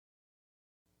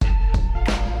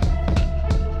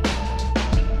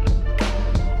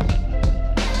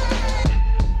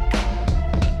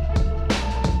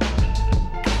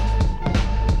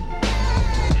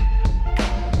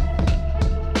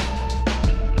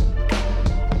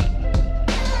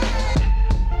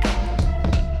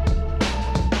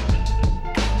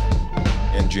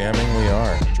jamming we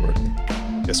are, Jordan.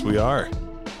 Yes, we are.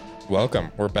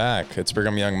 Welcome. We're back. It's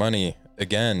Brigham Young Money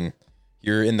again.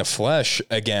 You're in the flesh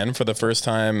again for the first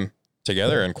time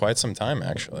together in quite some time,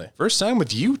 actually. First time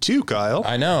with you too, Kyle.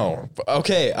 I know.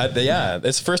 Okay. Yeah.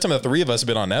 It's the first time the three of us have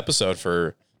been on an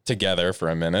episode together for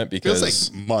a minute because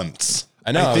feels like months.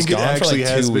 I know. I think it actually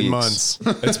has been months.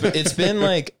 months. It's been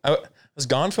like, I was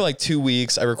gone for like 2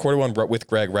 weeks. I recorded one with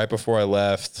Greg right before I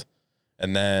left.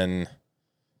 And then,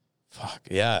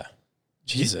 yeah.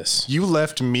 Jesus. You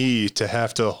left me to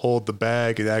have to hold the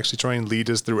bag and actually try and lead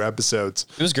us through episodes.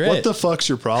 It was great. What the fuck's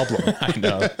your problem? I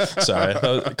know. Sorry.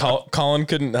 Colin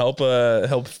couldn't help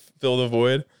fill the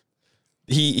void.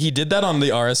 He did that on the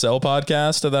RSL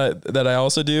podcast that I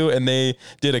also do, and they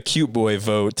did a cute boy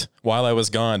vote while I was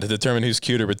gone to determine who's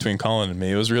cuter between Colin and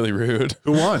me. It was really rude.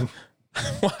 Who won?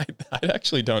 I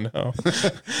actually don't know.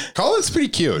 Colin's pretty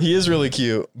cute. He is really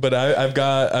cute, but I've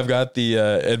got the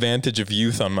advantage of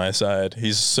youth on my side.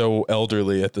 He's so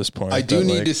elderly at this point. I do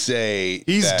need to say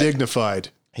he's dignified.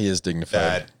 He is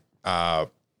dignified. That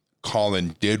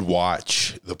Colin did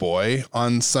watch The Boy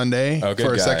on Sunday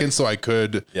for a second, so I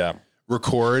could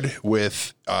record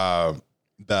with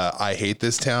the I Hate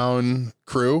This Town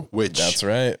crew, which that's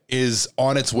right, is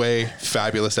on its way.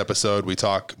 Fabulous episode. We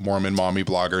talk Mormon mommy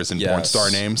bloggers and porn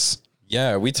star names.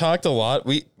 Yeah, we talked a lot.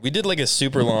 We did like a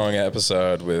super long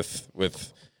episode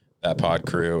with that pod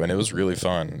crew, and it was really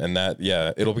fun. And that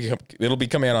it'll be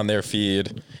coming out on their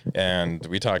feed. And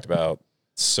we talked about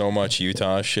so much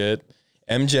Utah shit.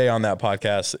 MJ on that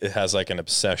podcast, it has like an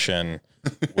obsession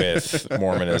with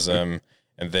Mormonism,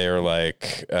 and they're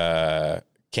like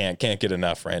can't get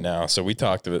enough right now. So we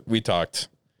did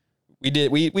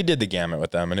the gamut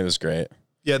with them, and it was great.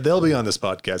 Yeah, they'll be on this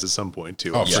podcast at some point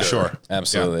too. Oh, for sure.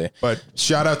 Absolutely. Yeah. But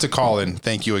shout out to Colin.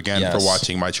 Thank you again for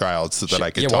watching my child so that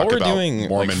I could talk about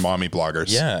Mormon mommy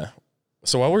bloggers. Yeah.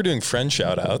 So while we're doing friend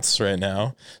shout outs right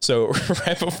now, so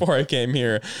right before I came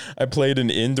here, I played an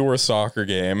indoor soccer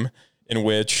game in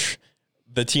which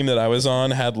the team that I was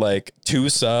on had like 2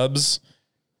 subs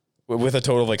with a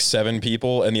total of like 7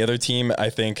 people, and the other team I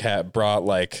think had brought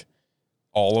like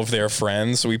all of their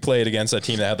friends. So we played against a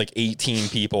team that had like 18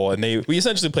 people, and we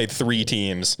essentially played 3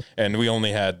 teams, and we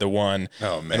only had the one.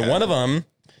 Oh man! And one of them,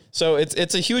 so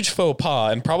it's a huge faux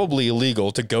pas and probably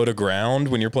illegal to go to ground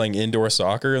when you're playing indoor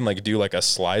soccer and like do like a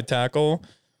slide tackle.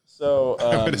 So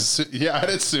I'd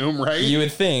assume, right? You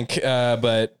would think,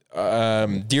 but.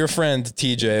 Dear friend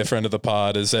TJ, a friend of the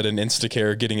pod, is at an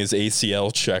Instacare getting his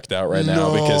ACL checked out right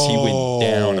now because he went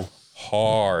down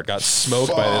hard, got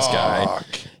smoked by this guy.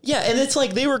 Yeah, and it's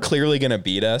like they were clearly gonna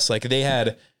beat us. Like they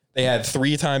had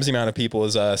 3 times the amount of people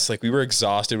as us. Like we were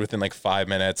exhausted within like 5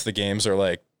 minutes. The games are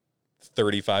like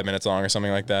 35 minutes long or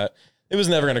something like that. It was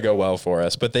never gonna go well for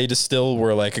us, but they just still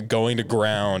were like going to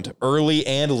ground early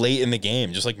and late in the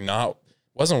game, just like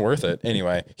wasn't worth it.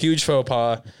 Anyway, huge faux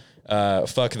pas.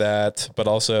 Fuck that. But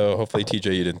also, hopefully,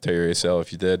 TJ, you didn't tear your ACL.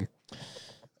 If you did,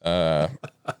 I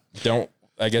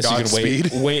guess you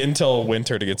can wait until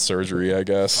winter to get surgery, I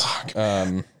guess.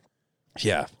 Fuck.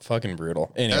 Yeah, fucking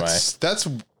brutal. Anyway,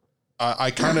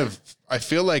 I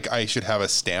feel like I should have a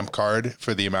stamp card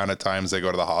for the amount of times I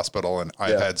go to the hospital and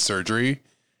I've had surgery.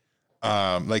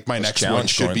 Like my next one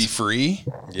should be free.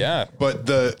 Yeah.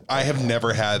 But I have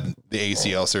never had the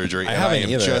ACL surgery. I am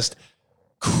either. Just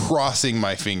crossing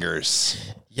my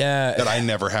fingers. Yeah. That I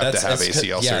never have to have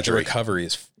ACL surgery. The recovery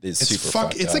is super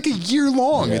fucked It's up. like a year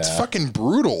long. Yeah. It's fucking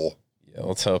brutal. Yeah,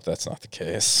 let's hope that's not the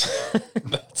case.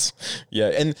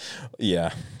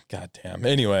 Goddamn.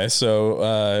 Anyway, so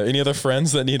any other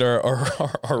friends that need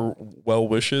our well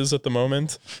wishes at the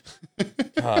moment?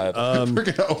 God. We're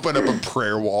gonna open up a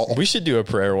prayer wall. We should do a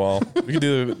prayer wall. We could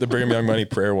do the Brigham Young Money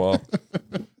prayer wall.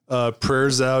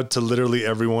 Prayers out to literally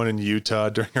everyone in Utah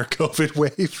during our COVID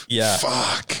wave. Yeah.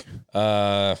 Fuck.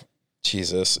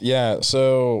 Jesus. Yeah.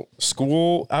 So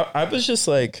school, I was just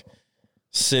like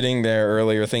sitting there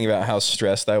earlier thinking about how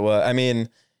stressed I was. I mean,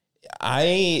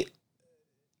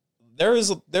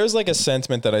 there's like a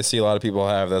sentiment that I see a lot of people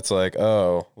have that's like,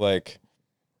 oh, like,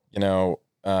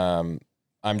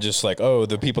 I'm just like, oh,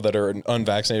 the people that are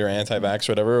unvaccinated or anti-vax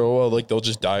or whatever, well, like they'll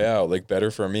just die out, like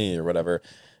better for me or whatever.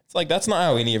 It's like, that's not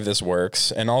how any of this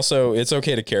works. And also it's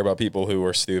okay to care about people who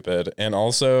are stupid. And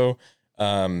also,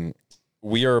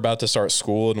 we are about to start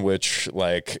school in which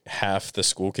like half the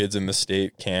school kids in the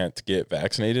state can't get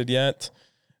vaccinated yet.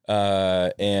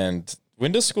 And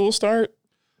when does school start?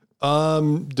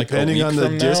 Depending on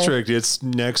the district, it's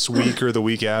next week or the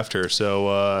week after.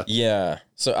 So, yeah.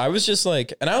 So I was just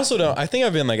like, and I think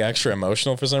I've been like extra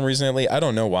emotional for some reason lately. I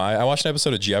don't know why. I watched an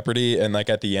episode of Jeopardy and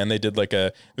like at the end they did like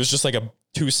it was just like a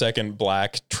 2-second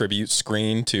black tribute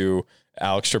screen to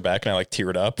Alex Trebek, and I like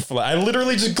teared up. I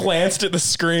literally just glanced at the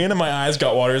screen and my eyes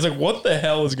got watery. It's like, what the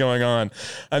hell is going on?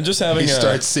 I'm just having. He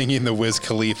starts singing the Wiz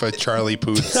Khalifa Charlie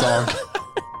Puth song.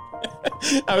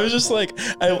 I was just like,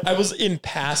 I was in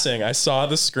passing. I saw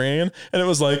the screen and it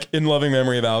was like in loving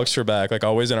memory of Alex Trebek, like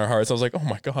always in our hearts. I was like, oh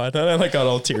my God. And I like got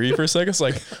all teary for a second. It's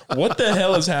like, what the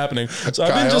hell is happening? So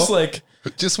Kyle, I've been just like,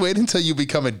 just wait until you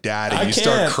become a dad and you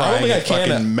start crying at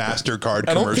fucking MasterCard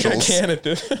commercials. I don't think I can at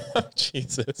this.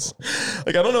 Jesus.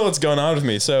 Like, I don't know what's going on with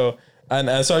me. So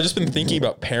I've just been thinking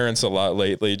about parents a lot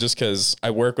lately, just because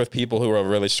I work with people who are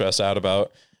really stressed out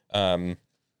about,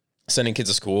 sending kids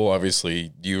to school.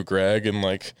 Obviously you, Greg, and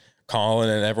like Colin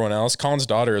and everyone else. Colin's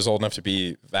daughter is old enough to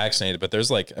be vaccinated, but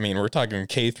there's like, I mean, we're talking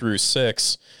K through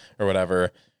 6 or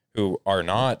whatever who are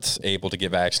not able to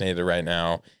get vaccinated right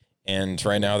now. And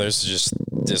right now there's just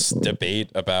this debate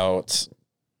about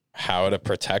how to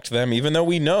protect them, even though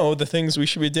we know the things we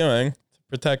should be doing to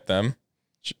protect them.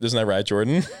 Isn't that right,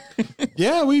 Jordan?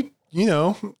 Yeah,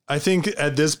 I think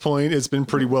at this point it's been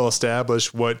pretty well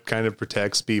established what kind of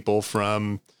protects people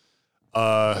from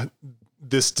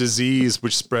this disease,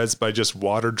 which spreads by just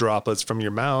water droplets from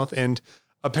your mouth. And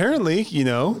apparently,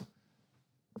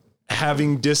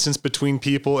 having distance between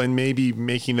people and maybe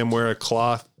making them wear a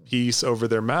cloth piece over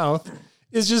their mouth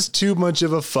is just too much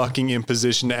of a fucking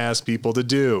imposition to ask people to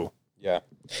do. Yeah.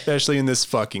 Especially in this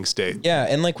fucking state. Yeah.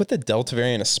 And like with the Delta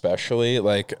variant, especially,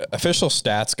 like official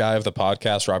stats guy of the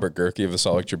podcast, Robert Gerke of the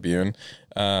Salt Lake Tribune.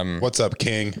 What's up,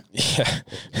 King? Yeah.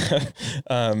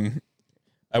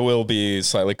 I will be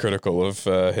slightly critical of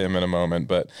him in a moment,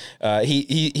 but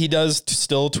he does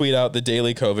still tweet out the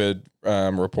daily COVID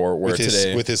report where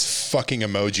with his fucking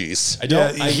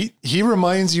emojis. He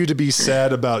reminds you to be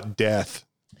sad about death.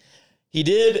 He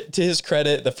did, to his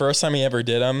credit, the first time he ever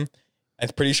did them, I'm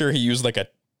pretty sure he used like a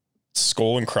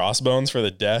skull and crossbones for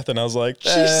the death, and I was like,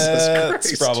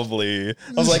 that's probably. I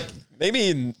was like,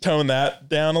 maybe tone that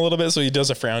down a little bit so he does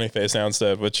a frowny face now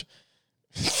instead, which.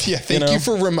 Yeah, thank you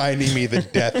for reminding me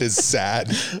that death is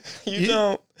sad. You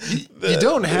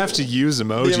don't have to use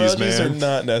emojis, the emojis man. Are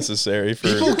not necessary for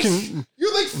people can.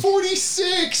 You're like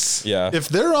 46. Yeah. If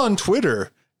they're on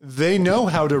Twitter, they know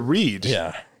how to read.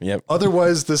 Yeah. Yep.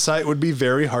 Otherwise, the site would be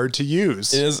very hard to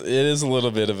use. It is a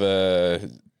little bit of a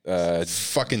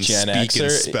fucking Gen speak X and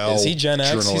spell. Is he Gen X?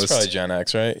 Journalist. He's probably Gen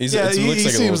X, right? He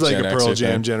seems like a Pearl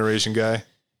Jam generation guy.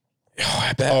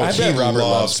 I bet Robert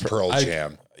loves Pearl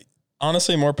Jam.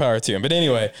 Honestly, more power to him. But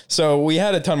anyway, so we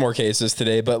had a ton more cases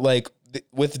today, but like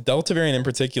with Delta variant in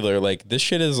particular, like this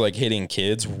shit is like hitting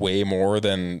kids way more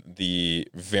than the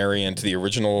variant, the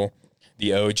original,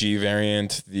 the OG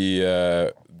variant,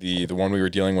 the one we were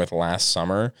dealing with last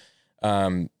summer.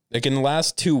 Like in the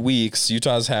last 2 weeks,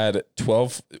 Utah's had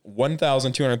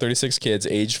 1,236 kids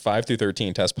aged 5 through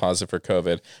 13 test positive for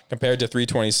COVID, compared to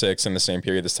 326 in the same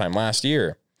period this time last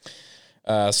year.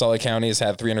 Salt Lake County has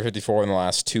had 354 in the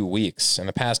last 2 weeks. In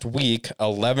the past week,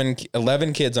 11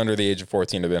 kids under the age of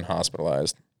 14 have been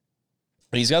hospitalized.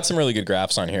 He's got some really good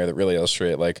graphs on here that really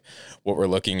illustrate like what we're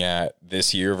looking at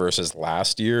this year versus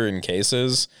last year in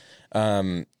cases.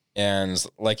 And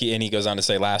he goes on to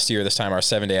say last year, this time our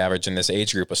 7-day average in this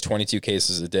age group was 22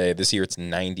 cases a day. This year it's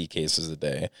 90 cases a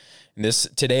day. And this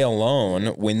today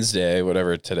alone, Wednesday,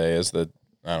 whatever today is, I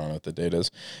don't know what the date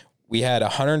is. We had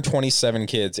 127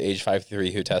 kids age 5 to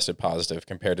 3 who tested positive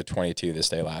compared to 22 this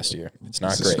day last year. It's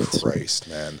not great. Christ,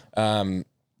 man.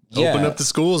 Open up the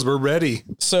schools. We're ready.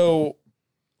 So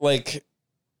like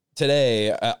today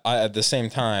at the same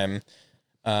time,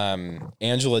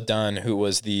 Angela Dunn, who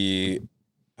was I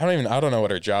don't know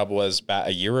what her job was about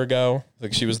a year ago.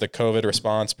 Like she was the COVID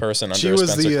response person under She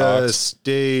was Spencer the Cox.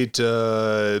 state.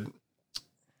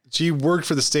 She worked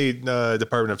for the state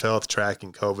Department of Health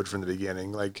tracking COVID from the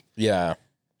beginning. Like, yeah,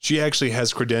 she actually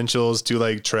has credentials to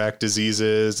like track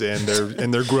diseases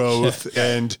and their growth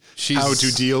and how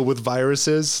to deal with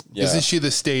viruses. Yeah. Isn't she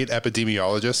the state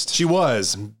epidemiologist? She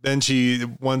was. Then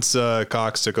once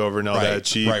Cox took over and all that,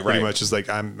 she pretty much is like,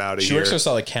 I'm out of here. She works for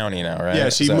Salt Lake County now, right? Yeah,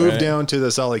 she moved down to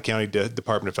the Salt Lake County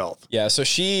Department of Health. Yeah, so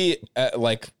she,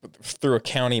 through a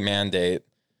county mandate,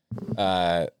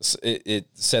 it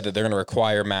said that they're going to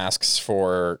require masks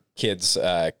for kids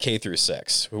K through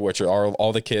 6, which are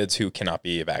all the kids who cannot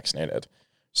be vaccinated.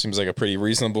 Seems like a pretty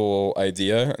reasonable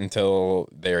idea until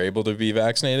they're able to be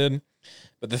vaccinated.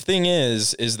 But the thing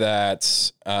is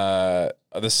that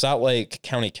the Salt Lake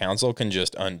County Council can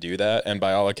just undo that, and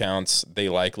by all accounts, they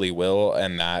likely will,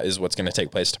 and that is what's going to take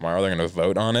place tomorrow. They're going to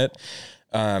vote on it.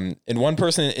 And one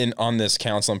person on this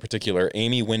council in particular,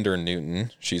 Amy Winder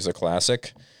Newton, she's a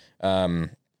classic.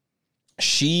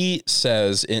 she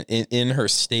says in her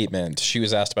statement, she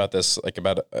was asked about this like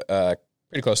about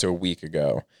pretty close to a week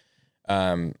ago.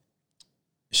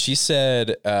 She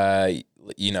said,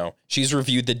 she's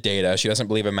reviewed the data. She doesn't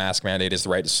believe a mask mandate is the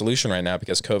right solution right now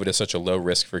because COVID is such a low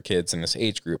risk for kids in this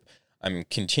age group. I'm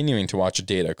continuing to watch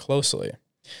data closely.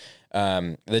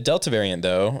 The Delta variant,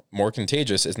 though, more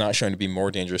contagious, is not shown to be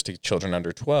more dangerous to children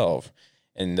under 12.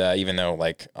 And even though,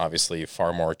 like, obviously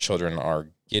far more children are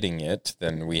getting it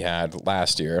than we had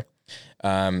last year.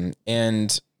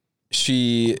 And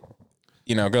she,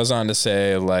 goes on to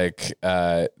say, like,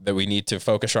 that we need to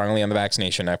focus strongly on the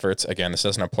vaccination efforts. Again, this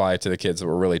doesn't apply to the kids that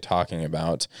we're really talking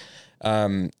about.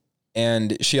 And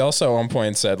she also at one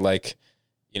point said, like,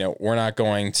 we're not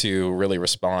going to really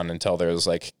respond until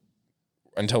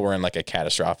we're in like a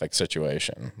catastrophic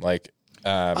situation. Like,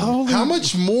 how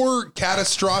much more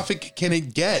catastrophic can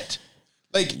it get?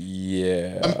 Like,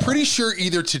 yeah, I'm pretty sure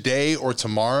either today or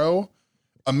tomorrow,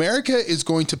 America is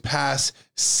going to pass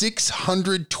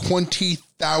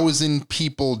 620,000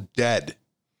 people dead.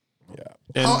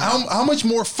 Yeah. How much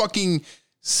more fucking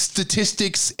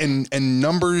statistics and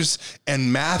numbers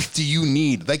and math do you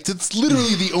need? Like, that's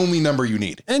literally the only number you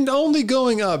need. And only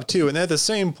going up too. And at the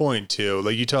same point too,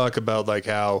 like you talk about like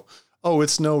how,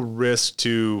 it's no risk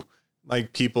to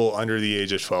like people under the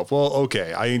age of 12. Well,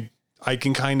 okay. I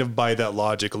can kind of buy that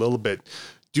logic a little bit.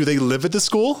 Do they live at the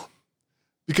school?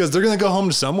 Because they're going to go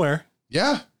home somewhere.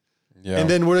 Yeah. And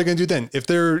then what are they going to do then? If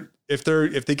they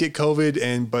get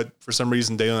COVID but for some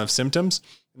reason they don't have symptoms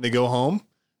and they go home,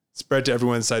 spread to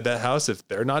everyone inside that house if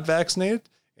they're not vaccinated,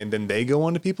 and then they go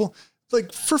on to people.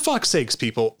 Like, for fuck's sakes,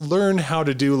 people, learn how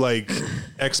to do like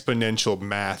exponential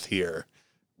math here.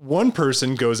 One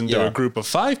person goes into a group of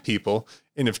 5 people,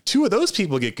 and if 2 of those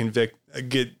people get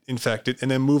infected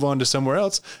and then move on to somewhere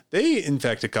else, they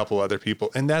infect a couple other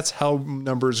people, and that's how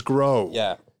numbers grow.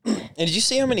 Yeah. And did you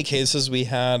see how many cases we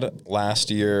had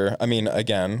last year? I mean,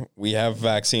 again, we have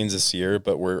vaccines this year,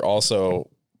 but we're also,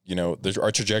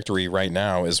 our trajectory right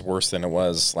now is worse than it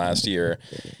was last year.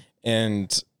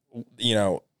 And,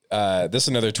 this is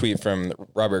another tweet from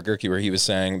Robert Gerke where he was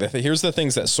saying that here's the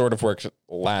things that sort of worked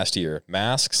last year: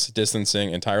 masks,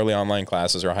 distancing, entirely online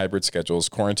classes or hybrid schedules,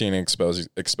 quarantine and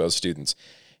exposed students.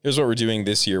 Here's what we're doing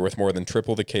this year with more than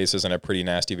triple the cases and a pretty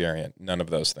nasty variant. None of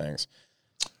those things.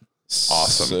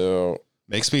 Awesome. So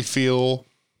makes me feel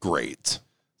great.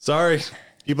 Sorry,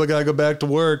 people got to go back to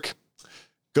work.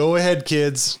 Go ahead,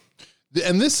 kids.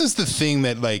 And this is the thing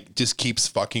that like just keeps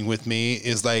fucking with me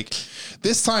is like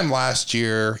this time last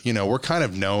year, we're kind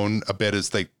of known a bit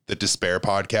as like the Despair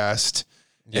podcast,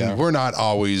 and we're not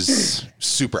always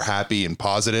super happy and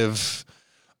positive.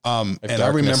 And I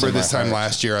remember this time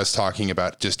last year, I was talking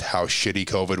about just how shitty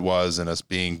COVID was and us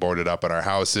being boarded up in our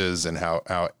houses and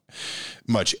how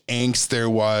much angst there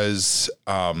was.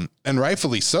 And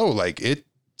rightfully so, like it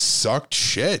sucked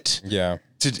shit. Yeah.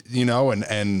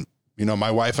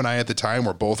 My wife and I at the time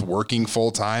were both working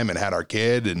full time and had our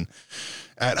kid and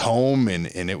at home and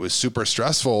it was super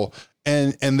stressful.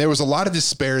 And there was a lot of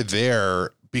despair there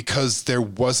because there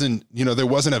wasn't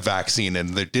a vaccine and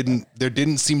there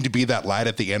didn't seem to be that light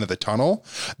at the end of the tunnel.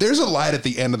 There's a light at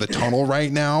the end of the tunnel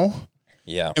right now.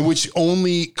 Yeah. And which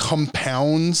only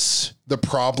compounds the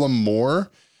problem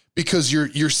more. Because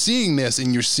you're seeing this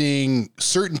and you're seeing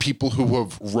certain people who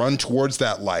have run towards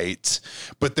that light,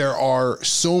 but there are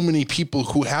so many people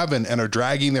who haven't and are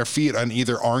dragging their feet and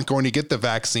either aren't going to get the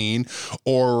vaccine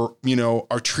or,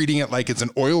 are treating it like it's an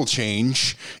oil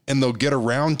change and they'll get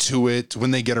around to it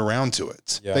when they get around to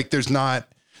it. Yeah. Like there's not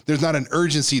an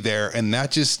urgency there, and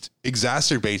that just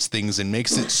exacerbates things and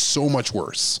makes it so much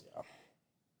worse.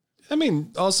 I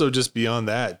mean, also just beyond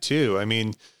that too. I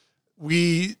mean,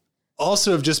 we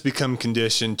also have just become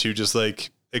conditioned to just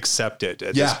like accept it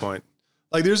at this point.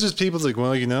 Like there's just people like,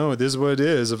 well, it is what it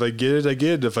is. If I get it, I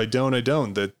get it. If I don't, I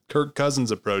don't. The Kirk Cousins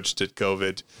approach to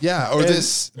COVID. Yeah. Or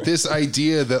this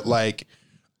idea that like,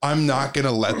 I'm not going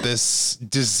to let this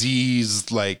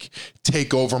disease like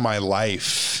take over my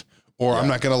life, or I'm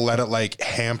not going to let it like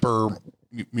hamper,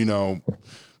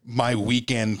 my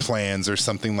weekend plans or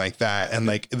something like that. And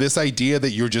like this idea that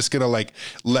you're just going to like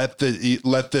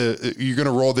you're going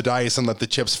to roll the dice and let the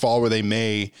chips fall where they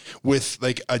may with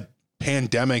like a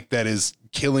pandemic that is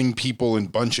killing people in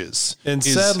bunches. And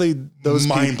sadly, those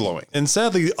mind blowing. And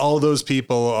sadly, all those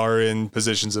people are in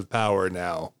positions of power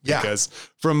now. Yeah. Because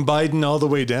from Biden all the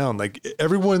way down, like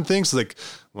everyone thinks like,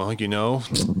 well, it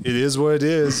is what it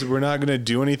is. We're not going to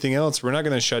do anything else. We're not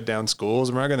going to shut down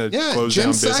schools. We're not going to close down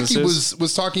businesses. Jen Psaki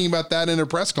was talking about that in a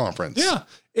press conference. Yeah.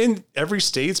 And every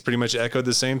state's pretty much echoed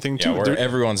the same thing too. Yeah,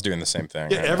 everyone's doing the same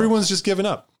thing. Yeah, everyone's just given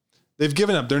up. They've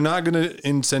given up. They're not going to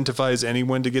incentivize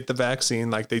anyone to get the vaccine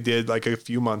like they did like a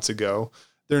few months ago.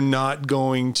 They're not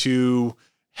going to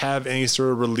have any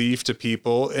sort of relief to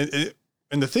people.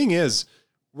 And the thing is,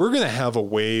 we're going to have a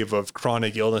wave of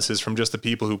chronic illnesses from just the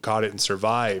people who caught it and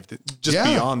survived. Just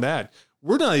beyond that,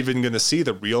 we're not even going to see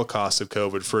the real cost of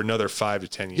COVID for another 5 to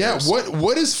 10 years. Yeah.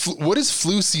 What is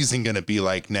flu season going to be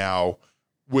like now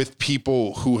with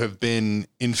people who have been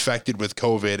infected with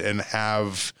COVID and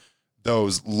have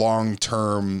those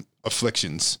long-term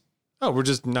afflictions? Oh, we're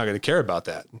just not going to care about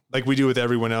that. Like we do with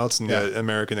everyone else in the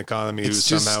American economy who's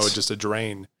somehow just a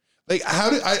drain. Like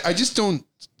I just don't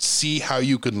see how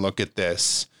you can look at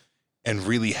this and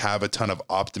really have a ton of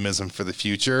optimism for the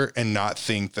future and not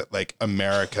think that like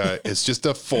America is just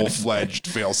a full-fledged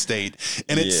failed state.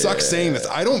 And it sucks saying this.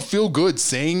 I don't feel good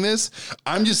saying this.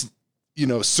 I'm just,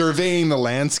 surveying the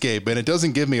landscape, and it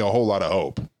doesn't give me a whole lot of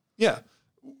hope. Yeah.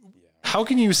 How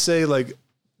can you say like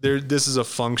this is a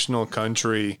functional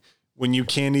country when you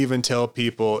can't even tell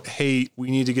people, hey,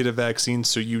 we need to get a vaccine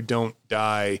so you don't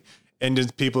die? And then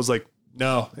people's like,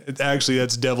 no,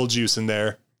 that's devil juice in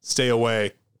there. Stay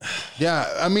away. Yeah.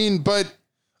 I mean, but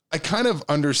I kind of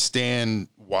understand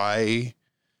why.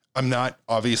 I'm not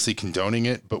obviously condoning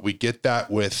it, but we get that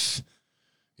with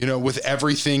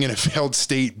everything in a failed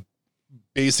state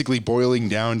basically boiling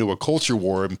down to a culture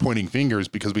war and pointing fingers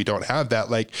because we don't have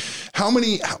that. Like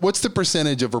what's the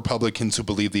percentage of Republicans who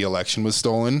believe the election was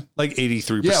stolen? Like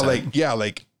 83%.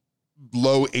 Like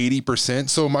low 80%.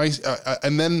 So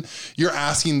and then you're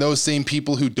asking those same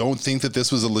people who don't think that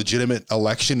this was a legitimate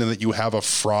election and that you have a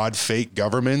fraud, fake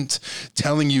government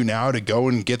telling you now to go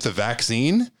and get the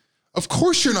vaccine. Of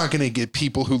course you're not going to get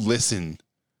people who listen.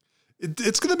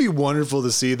 It's going to be wonderful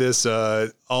to see this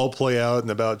all play out in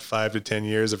about 5 to 10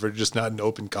 years if we're just not in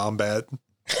open combat.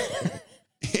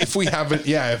 If we haven't,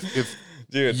 if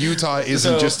Utah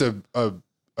isn't just a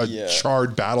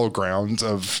charred battleground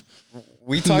of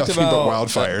we talked nothing about but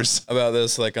wildfires about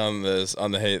this like on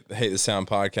the Hate the Sound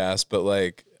podcast, but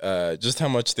like just how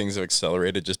much things have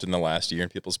accelerated just in the last year in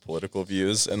people's political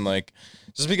views, and like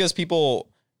just because people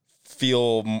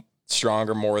feel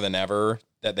stronger more than ever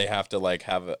that they have to like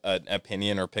have an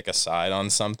opinion or pick a side on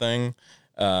something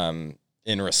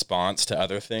in response to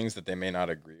other things that they may not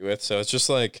agree with. So it's just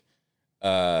like,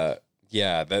 that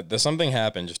something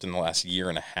happened just in the last year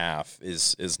and a half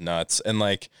is nuts. And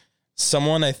like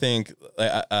someone, I think,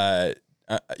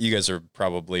 you guys are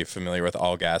probably familiar with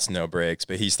All Gas, No Breaks,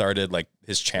 but he started like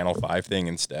his Channel 5 thing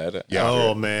instead. Yeah.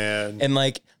 Oh man. And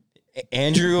like,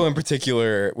 Andrew in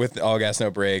particular with All Gas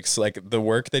No Breaks, like the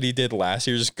work that he did last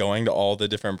year, just going to all the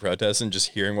different protests and just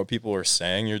hearing what people were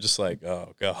saying, you're just like,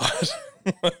 oh God,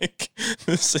 like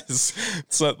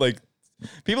it's not like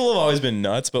people have always been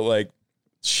nuts, but like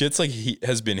shit's like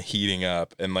has been heating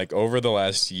up, and like over the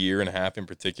last year and a half in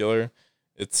particular,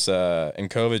 it's and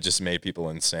COVID just made people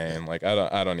insane. Like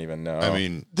I don't even know. I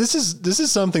mean, this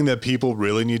is something that people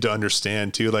really need to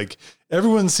understand too. Like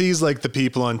everyone sees like the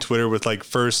people on Twitter with like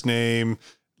first name,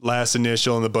 last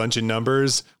initial, and a bunch of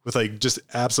numbers with like just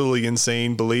absolutely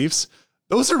insane beliefs.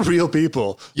 Those are real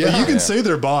people. Yeah, like, you can say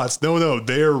they're bots. No,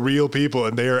 they are real people,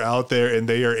 and they are out there, and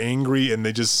they are angry, and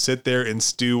they just sit there and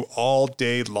stew all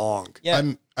day long. Yeah,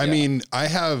 I mean, I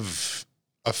have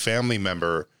a family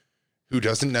member who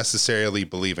doesn't necessarily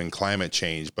believe in climate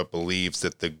change, but believes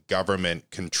that the government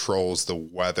controls the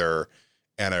weather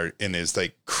and is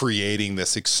like creating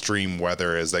this extreme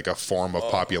weather as like a form of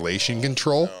population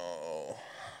control. No.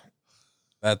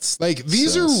 That's like,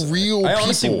 these are real people. I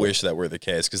honestly wish that were the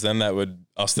case, because then that would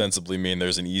ostensibly mean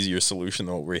there's an easier solution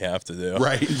than what we have to do.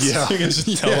 Right. Yeah. You can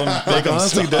just tell them, like,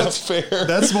 honestly, that's fair.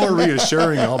 That's more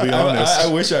reassuring, I'll be honest.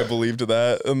 I wish I believed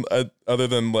that. Other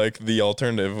than like the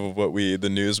alternative of the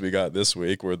news we got this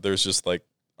week, where there's just like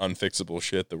unfixable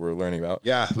shit that we're learning about.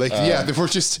 Yeah. Like, we're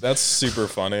just. That's super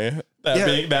funny.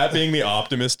 That being the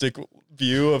optimistic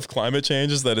view of climate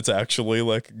change is that it's actually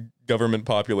like government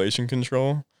population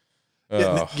control.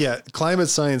 Yeah, climate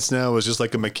science now is just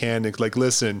like a mechanic. Like,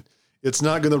 listen, it's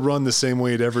not going to run the same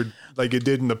way it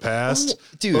did in the past.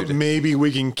 Dude, but maybe we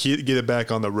can get it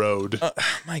back on the road.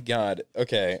 My God.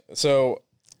 Okay, so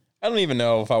I don't even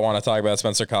know if I want to talk about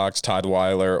Spencer Cox, Todd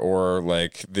Weiler, or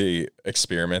like the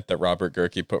experiment that Robert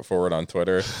Gehrke put forward on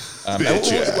Twitter.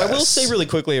 I will say really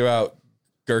quickly about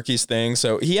Gehrke's thing.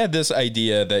 So he had this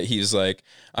idea that he's like,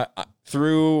 I'm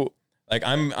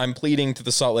pleading to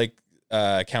the Salt Lake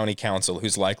County Council,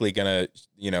 who's likely going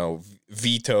to,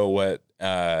 veto what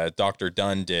Dr.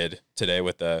 Dunn did today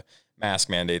with the mask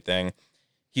mandate thing.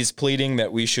 He's pleading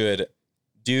that we should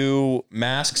do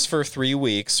masks for 3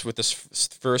 weeks with the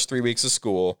first 3 weeks of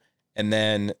school, and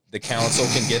then the council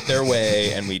can get their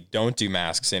way and we don't do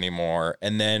masks anymore.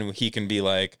 And then he can be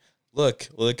like, look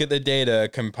at the data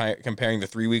comparing the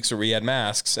 3 weeks where we had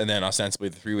masks and then ostensibly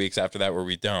the 3 weeks after that where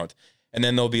we don't. And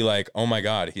then they'll be like, oh my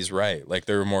God, he's right. Like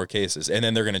there were more cases. And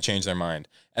then they're going to change their mind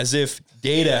as if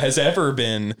data has ever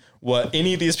been what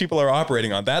any of these people are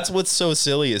operating on. That's what's so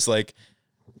silly is like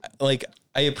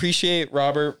I appreciate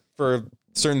Robert for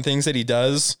certain things that he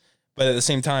does, but at the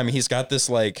same time, he's got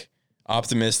this like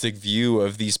optimistic view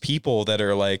of these people that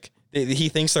are like, he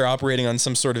thinks they're operating on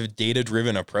some sort of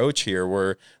data-driven approach here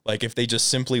where like if they just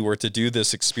simply were to do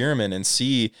this experiment and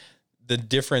see the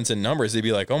difference in numbers, they'd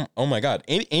be like, oh my God.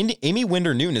 Amy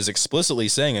Winder-Newton is explicitly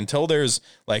saying until there's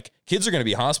like kids are going to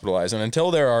be hospitalized and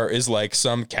until there is like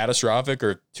some catastrophic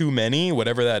or too many,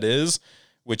 whatever that is,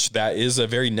 which that is a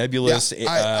very nebulous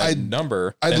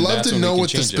number. I'd love to know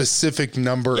what the specific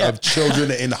number of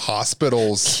children in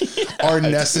hospitals are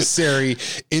necessary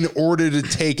in order to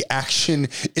take action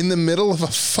in the middle of a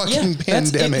fucking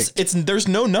pandemic. There's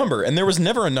no number, and there was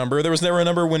never a number. There was never a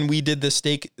number when we did the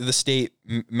state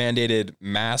mandated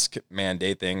mask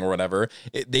mandate thing or whatever.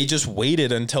 They just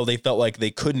waited until they felt like they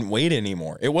couldn't wait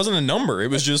anymore. It wasn't a number. It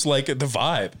was just like the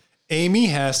vibe. Amy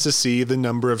has to see the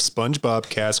number of SpongeBob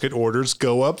casket orders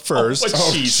go up first.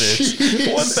 Jesus.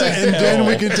 What the and hell? then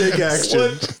we can take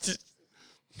action.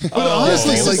 But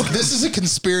honestly, like this is a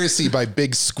conspiracy by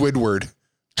Big Squidward.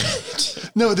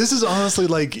 No, this is honestly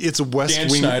like it's West Dan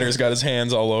Wing. Schneider's got his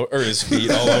hands all over, or his feet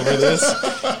all over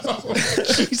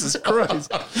this. Jesus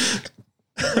Christ.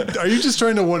 Are you just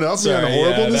trying to one up me on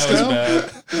horribleness now?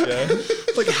 Yeah.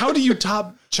 Like, how do you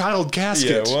top child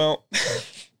casket? Yeah, well,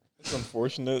 it's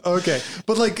unfortunate. Okay.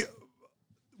 But like,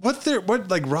 what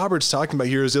like Robert's talking about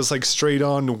here is just like straight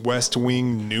on West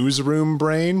Wing newsroom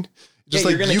brain. Just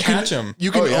like you're gonna catch him.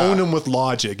 You can own him with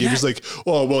logic. You're just like,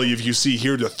 oh, well, if you see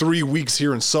here the 3 weeks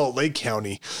here in Salt Lake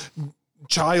County,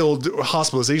 child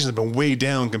hospitalizations have been way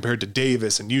down compared to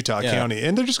Davis and Utah County.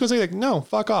 And they're just going to say like, no,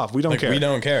 fuck off. We don't care. We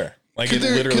don't care. Like it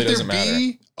literally doesn't matter. Could there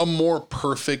be a more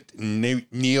perfect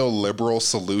neoliberal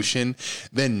solution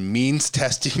than means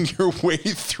testing your way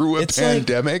through a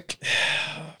pandemic? Like,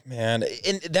 man,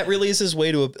 and that really is his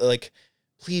way to like,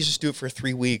 please just do it for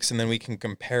 3 weeks and then we can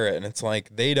compare it. And it's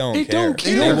like, they don't care.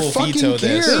 They will veto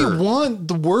this. They want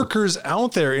the workers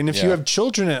out there. And if you have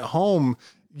children at home,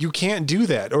 you can't do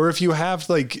that. Or if you have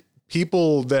like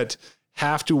people that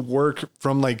have to work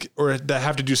from like, or that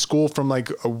have to do school from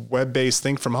like a web-based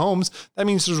thing from homes, that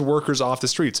means there's workers off the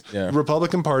streets. Yeah. The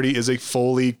Republican Party is a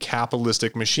fully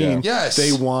capitalistic machine. Yeah. Yes.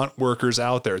 They want workers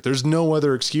out there. There's no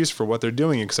other excuse for what they're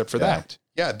doing except for that.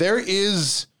 Yeah, there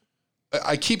is.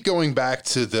 I keep going back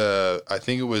to I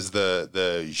think it was the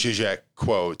Zizek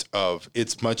quote of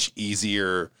it's much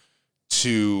easier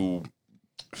to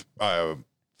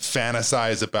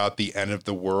fantasize about the end of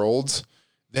the world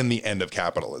than the end of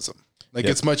capitalism. Like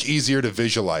it's much easier to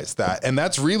visualize that. And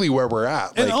that's really where we're at.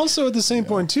 Like, and also at the same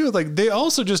point too, like they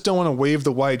also just don't want to wave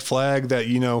the white flag that,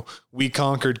 you know, we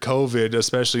conquered COVID,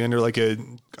 especially under like a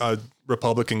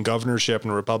Republican governorship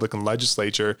and a Republican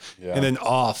legislature. Yeah. And then,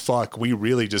 oh, fuck, we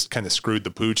really just kind of screwed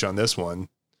the pooch on this one.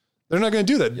 They're not going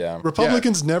to do that. Yeah.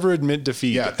 Republicans never admit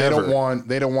defeat. Yeah. They don't want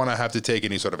to have to take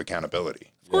any sort of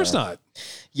accountability. Of course not.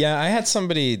 Yeah. I had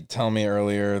somebody tell me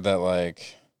earlier that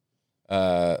like,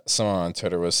 someone on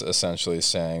Twitter was essentially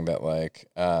saying that like,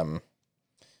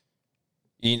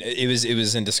 it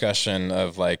was in discussion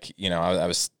of like, you know, I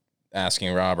was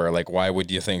asking Robert, like, why would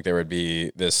you think there would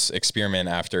be this experiment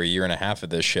after a year and a half of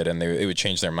this shit and it would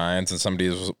change their minds? And somebody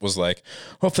was like,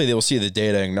 hopefully they will see the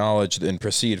data, acknowledge and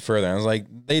proceed further. And I was like,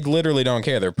 they literally don't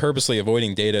care. They're purposely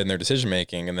avoiding data in their decision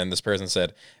making. And then this person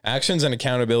said, actions and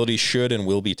accountability should and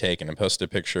will be taken, and posted a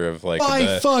picture of like by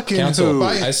the fucking council. Who?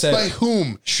 I said, by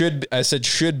whom? Should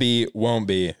be, won't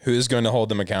be. Who's going to hold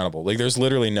them accountable? Like, there's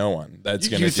literally no one that's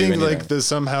going to do anything. You think like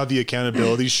somehow the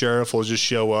accountability sheriff will just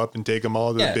show up and take them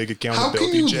all to the big accountability How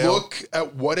can you jail? Look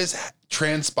at what has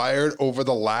transpired over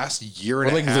the last year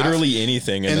and a half? Like literally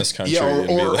anything in this country.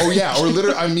 Yeah, or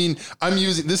literally, I mean, I'm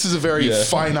using, this is a very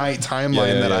finite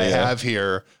timeline that I have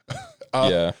here.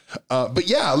 But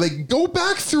yeah, like go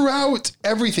back throughout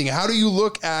everything. How do you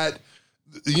look at,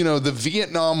 you know, the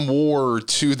Vietnam War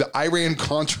to the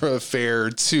Iran-Contra affair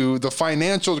to the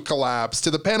financial collapse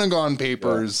to the Pentagon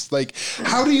Papers? Yeah. Like,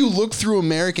 how do you look through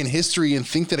American history and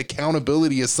think that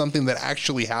accountability is something that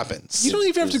actually happens? You don't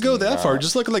even have to go that far.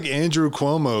 Just look at like Andrew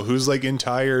Cuomo, whose like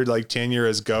entire like tenure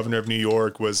as governor of New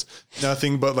York was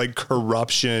nothing but like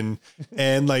corruption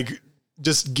and like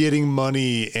just getting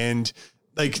money and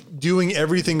like doing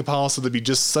everything possible to be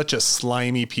just such a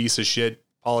slimy piece of shit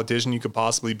politician you could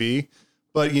possibly be.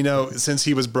 But, since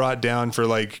he was brought down for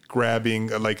like grabbing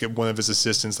like one of his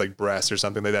assistants, like breasts or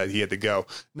something like that, he had to go.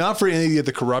 Not for any of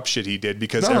the corrupt shit he did,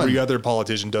 because every other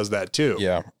politician does that too.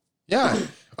 Yeah. Yeah.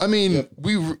 I mean,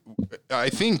 I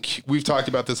think we've talked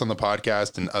about this on the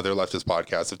podcast, and other leftist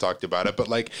podcasts have talked about it, but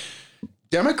like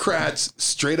Democrats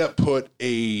straight up put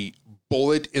a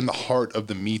bullet in the heart of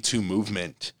the Me Too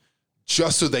movement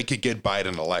just so they could get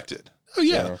Biden elected. Oh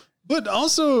yeah. But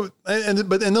also, and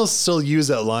they'll still use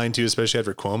that line too, especially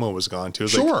after Cuomo was gone too.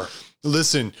 It's sure. Like,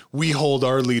 listen, we hold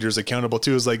our leaders accountable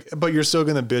too. It's like, but you're still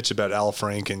going to bitch about Al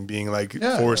Franken being like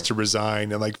forced to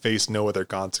resign and like face no other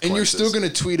consequences. And you're still going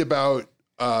to tweet about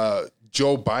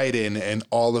Joe Biden and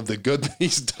all of the good that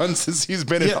he's done since he's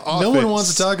been in office. No one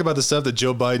wants to talk about the stuff that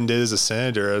Joe Biden did as a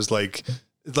senator, as like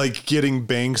getting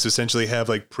banks to essentially have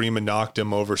like prima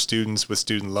noctum over students with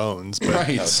student loans. But right.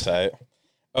 That was tight.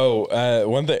 Oh,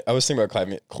 one thing I was thinking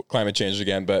about climate change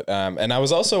again, but and I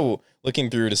was also looking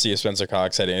through to see if Spencer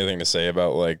Cox had anything to say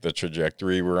about like the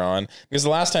trajectory we're on, because the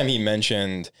last time he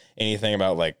mentioned anything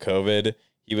about like COVID,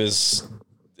 he was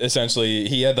essentially,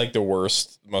 he had like the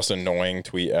worst, most annoying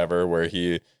tweet ever, where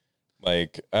he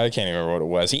like, I can't even remember what it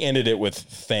was. He ended it with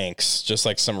thanks, just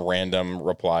like some random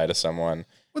reply to someone.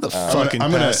 What the fucking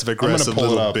passive aggressive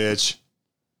little bitch.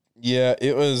 Yeah,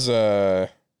 it was.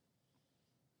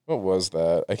 What was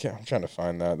that? I'm trying to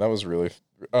find that. That was really.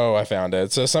 Oh, I found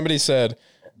it. So somebody said,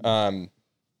 Spencer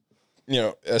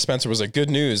was like, good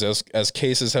news as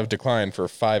cases have declined for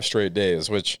 5 straight days,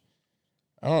 which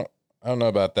I don't know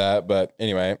about that, but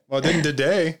anyway. Well, it didn't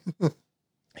today.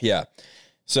 Yeah.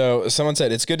 So someone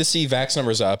said, it's good to see vax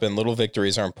numbers up and little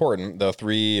victories are important, though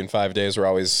 3 and 5 days were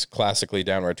always classically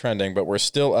downward trending, but we're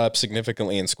still up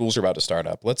significantly and schools are about to start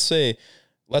up. Let's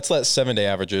let 7-day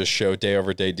averages show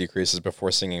day-over-day decreases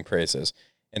before singing praises.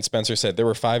 And Spencer said there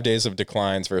were 5 days of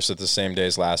declines versus the same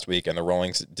days last week, and the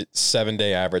rolling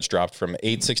 7-day average dropped from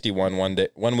 861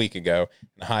 1 week ago,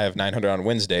 and a high of 900 on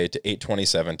Wednesday, to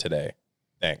 827 today.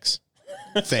 Thanks.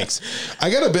 Thanks. I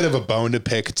got a bit of a bone to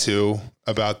pick too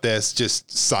about this. Just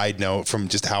side note from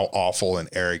just how awful and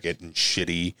arrogant and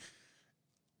shitty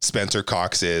Spencer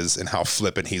Cox is, and how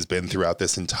flippant he's been throughout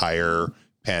this entire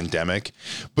pandemic.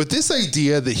 But this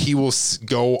idea that he will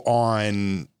go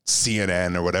on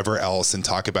CNN or whatever else and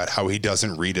talk about how he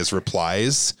doesn't read his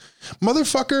replies.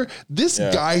 Motherfucker, this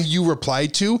guy you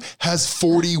replied to has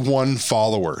 41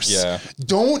 followers. Yeah.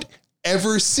 Don't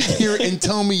ever sit here and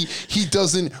tell me he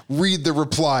doesn't read the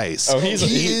replies. Oh, he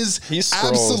is scrolls,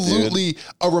 absolutely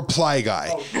a reply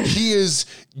guy. He is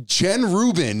Jen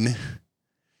Rubin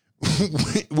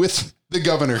with the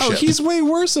governorship. Oh, he's way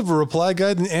worse of a reply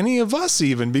guy than any of us,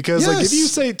 even, because like if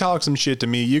you talk some shit to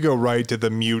me, you go right to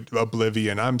the mute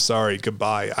oblivion. I'm sorry,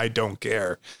 goodbye. I don't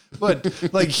care.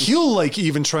 But like he'll like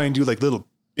even try and do like little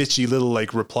bitchy little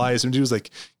like replies, and he was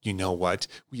like, you know what?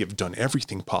 We have done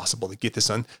everything possible to get this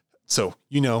on. So,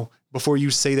 before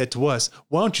you say that to us,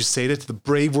 why don't you say that to the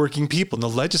brave working people in the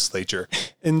legislature?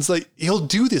 And it's like, he'll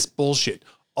do this bullshit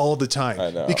all the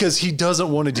time because he doesn't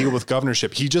want to deal with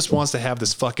governorship. He just wants to have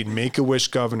this fucking Make-A-Wish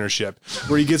governorship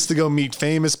where he gets to go meet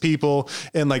famous people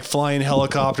and like fly in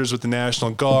helicopters with the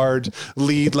National Guard,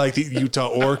 lead like the Utah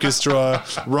Orchestra,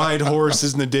 ride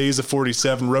horses in the days of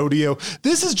 47 rodeo.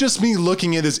 This is just me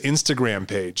looking at his Instagram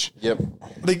page. Yep.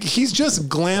 Like he's just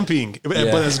glamping, but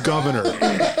as governor.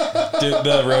 Dude,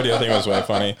 the rodeo thing was way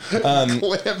funny.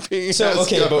 Glamping. So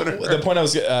okay, governor. But the point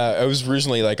I was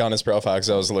originally like on his profile because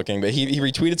I was looking, but he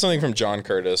retweeted something from John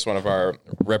Curtis, one of our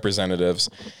representatives,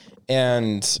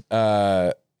 and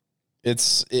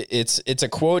it's a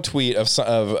quote tweet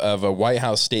of a White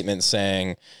House statement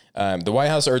saying the White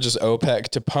House urges OPEC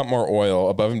to pump more oil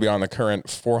above and beyond the current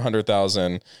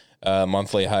 400,000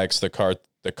 monthly hikes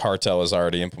the cartel is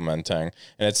already implementing.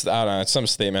 And it's, I don't know, it's some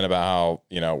statement about how,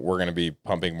 we're going to be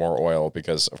pumping more oil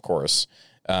because, of course.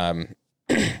 But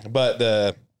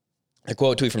the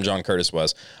quote tweet from John Curtis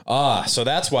was, so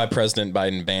that's why President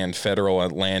Biden banned federal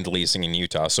land leasing in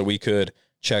Utah. So we could,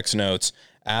 checks notes,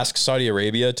 ask Saudi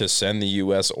Arabia to send the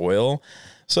U.S. oil.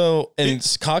 So, and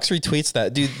Cox retweets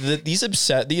that. Dude,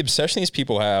 the obsession these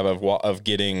people have of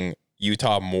getting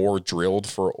Utah more drilled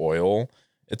for oil,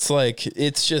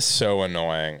 it's just so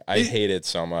annoying. I hate it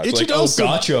so much. Like,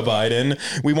 gotcha, Biden.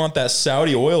 We want that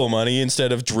Saudi oil money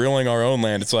instead of drilling our own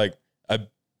land. It's like,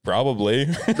 probably.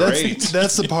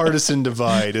 That's the partisan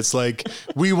divide. It's like,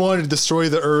 we want to destroy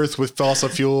the earth with fossil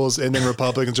fuels, and then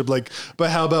Republicans are like, but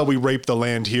how about we rape the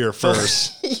land here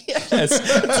first? Yes.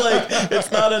 It's like,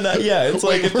 it's not enough. Yeah. It's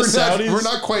like, if we're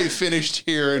not quite finished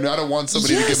here, and I don't want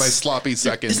somebody to get my sloppy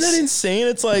seconds. Isn't that insane?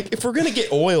 It's like, if we're going to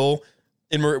get oil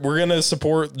and we're going to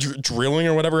support drilling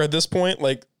or whatever at this point,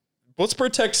 like, Let's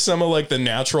protect some of like the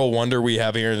natural wonder we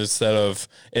have here instead of,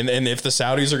 and if the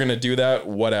Saudis are going to do that,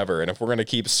 whatever. And if we're going to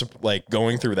keep like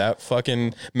going through that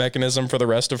fucking mechanism for the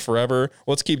rest of forever,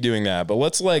 let's keep doing that. But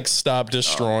let's like stop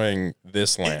destroying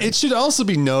this land. It should also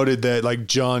be noted that like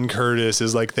John Curtis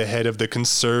is like the head of the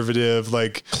conservative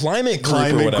like climate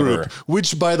group,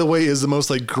 which by the way is the most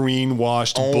like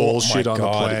greenwashed bullshit on the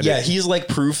planet. Yeah, he's like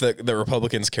proof that the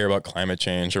Republicans care about climate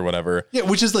change or whatever. Yeah,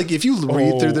 which is like if you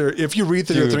read through their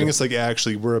thing, it's like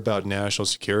actually we're about national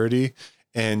security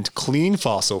and clean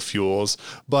fossil fuels.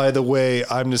 By the way,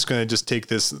 I'm just going to just take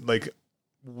this like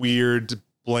weird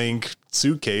blank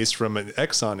suitcase from an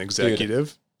Exxon executive.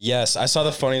 Dude, yes, I saw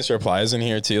the funniest replies in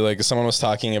here too. Like someone was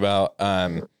talking about,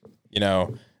 you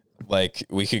know, like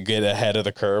we could get ahead of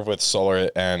the curve with solar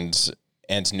and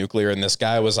nuclear, and this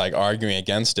guy was like arguing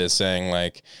against it, saying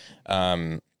like,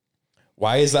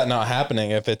 why is that not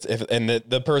happening? And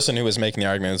the person who was making the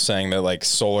argument was saying that like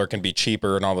solar can be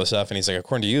cheaper and all this stuff. And he's like,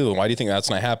 according to you, why do you think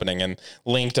that's not happening? And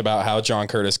linked about how John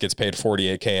Curtis gets paid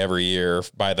 $48,000 every year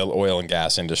by the oil and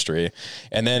gas industry.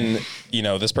 And then, you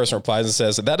know, this person replies and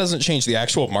says that doesn't change the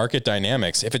actual market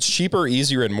dynamics. If it's cheaper,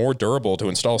 easier, and more durable to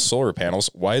install solar panels,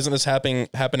 why isn't this happening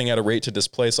at a rate to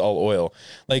displace all oil?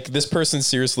 Like this person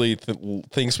seriously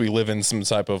thinks we live in some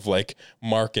type of like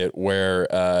market where,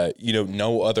 you know,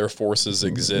 no other forces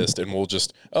exist, and we'll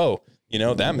just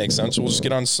that makes sense. We'll just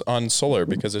get on solar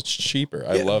because it's cheaper.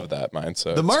 I love that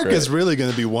mindset. The market is really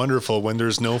going to be wonderful when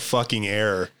there's no fucking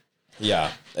air.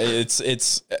 Yeah, it's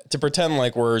to pretend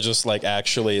like we're just like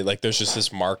actually like there's just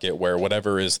this market where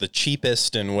whatever is the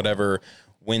cheapest and whatever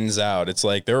wins out. It's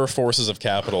like there are forces of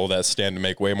capital that stand to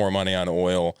make way more money on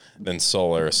oil than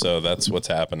solar. So that's what's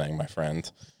happening, my friend.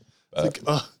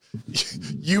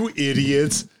 You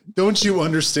idiots. Don't you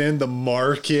understand the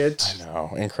market? I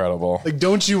know. Incredible. Like,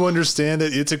 don't you understand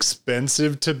that it's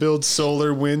expensive to build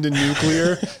solar, wind, and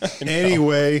nuclear?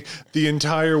 Anyway, the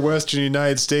entire Western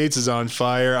United States is on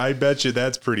fire. I bet you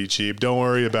that's pretty cheap. Don't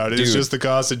worry about it. Dude, it's just the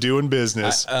cost of doing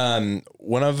business.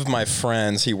 One of my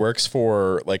friends, he works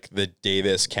for like the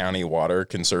Davis County Water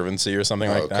Conservancy or something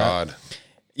like that. Oh, God.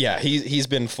 Yeah, he's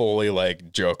been fully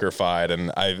like Joker-fied,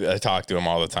 and I talk to him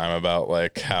all the time about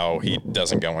like how he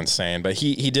doesn't go insane. But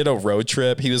he did a road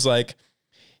trip. He was like,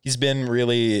 he's been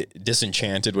really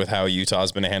disenchanted with how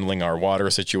Utah's been handling our water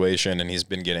situation, and he's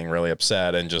been getting really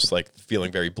upset and just like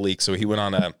feeling very bleak. So he went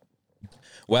on a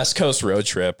West Coast road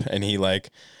trip, and he like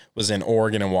was in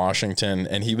Oregon and Washington,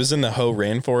 and he was in the Hoh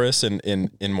Rainforest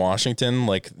in Washington,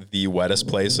 like the wettest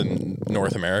place in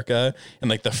North America, and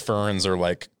like the ferns are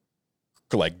like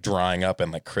drying up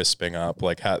and like crisping up,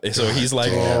 like how, so he's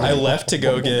like, I left to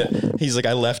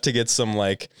get some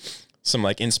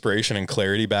inspiration and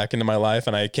clarity back into my life,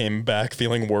 and I came back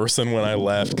feeling worse than when I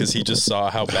left, because he just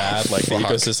saw how bad like the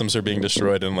ecosystems are being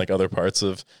destroyed in like other parts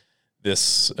of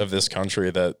this country,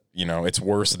 that, you know, it's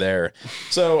worse there.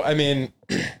 So I mean,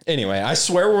 anyway, I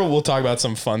swear we'll talk about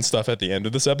some fun stuff at the end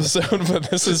of this episode,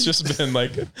 but this has just been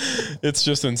like, it's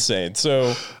just insane.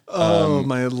 So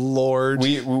my Lord,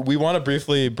 we want to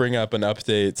briefly bring up an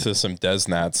update to some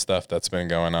DesNat stuff that's been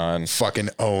going on. Fucking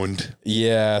owned.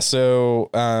 Yeah.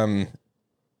 So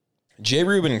J.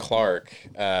 Reuben Clark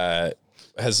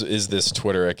is this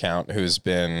Twitter account who's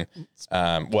been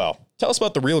tell us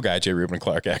about the real guy, J. Reuben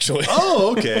Clark, actually.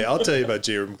 Oh, okay. I'll tell you about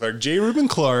J. Reuben Clark. J. Reuben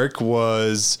Clark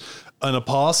was an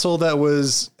apostle that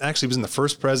was in the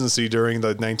first presidency during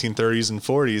the 1930s and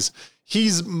 40s.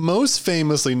 He's most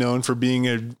famously known for being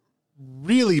a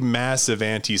really massive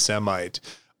anti-Semite,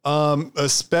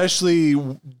 especially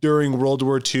during World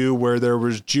War II, where there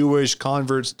was Jewish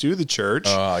converts to the church.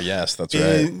 Oh, yes, that's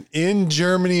right. In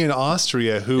Germany and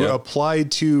Austria, who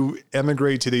applied to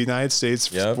emigrate to the United States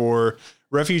for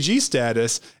refugee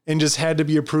status and just had to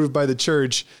be approved by the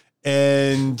church.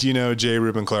 And, you know, J.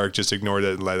 Reuben Clark just ignored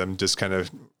it and let them just kind of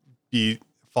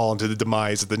fall into the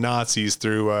demise of the Nazis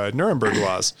through Nuremberg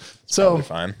laws. So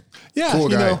fine.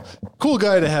 Yeah, cool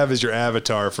guy to have as your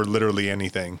avatar for literally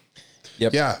anything.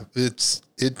 Yep. Yeah,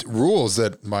 it rules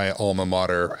that my alma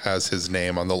mater has his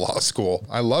name on the law school.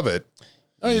 I love it.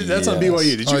 Oh, that's on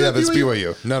BYU. Did you? That's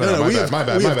BYU. No, my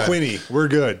bad. We have Quinny. We're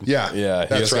good. Yeah,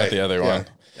 that's right. The other one.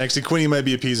 Actually, Quinny might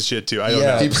be a piece of shit too. I don't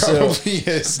know. He probably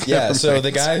is. Yeah. So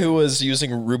the guy who was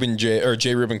using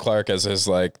J. Reuben Clark as his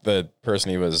like the person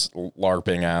he was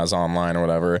LARPing as online or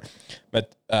whatever,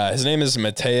 but his name is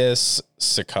Mateus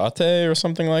Sakate or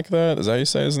something like that. Is that how you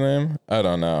say his name? I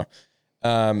don't know.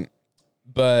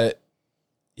 But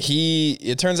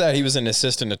it turns out he was an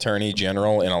assistant attorney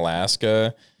general in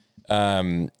Alaska,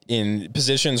 in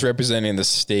positions representing the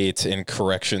state in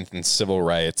corrections and civil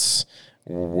rights,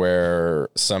 where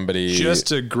somebody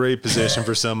just a great position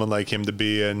for someone like him to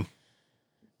be in.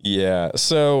 Yeah.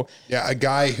 So a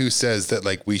guy who says that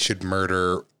like we should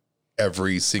murder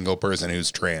every single person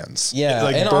who's trans. Yeah,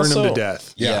 like and burn also, them to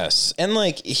death. Yes, and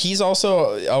like he's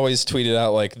also always tweeted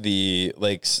out like the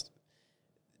like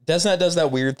does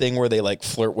that weird thing where they like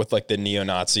flirt with like the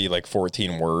neo-Nazi like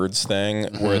 14 words thing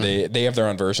where they have their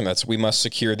own version that's we must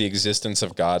secure the existence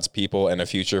of God's people and a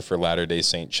future for Latter-day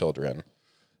Saint children.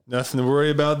 Nothing to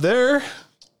worry about there.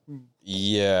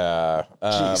 Yeah.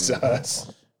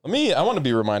 Jesus. I want to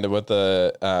be reminded what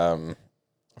the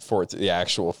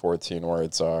actual 14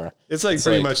 words are. It's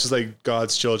pretty much just like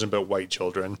God's children, but white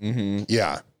children. Mm-hmm.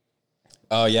 Yeah.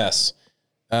 Oh, yes.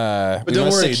 But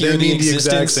don't worry, they mean the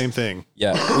exact same thing.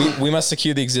 Yeah. we must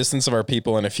secure the existence of our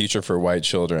people and a future for white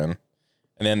children.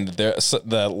 And then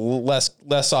the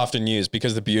less often used,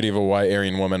 because the beauty of a white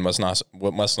Aryan woman must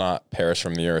not perish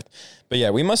from the earth. But yeah,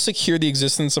 we must secure the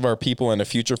existence of our people and a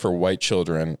future for white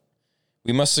children.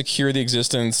 We must secure the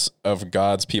existence of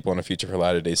God's people and a future for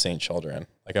Latter-day Saint children.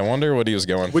 Like, I wonder what he was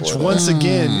going Which for. Which, once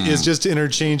again, is just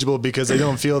interchangeable because they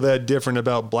don't feel that different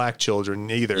about black children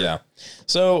either. Yeah.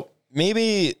 So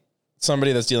maybe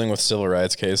somebody that's dealing with civil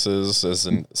rights cases as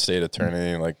a state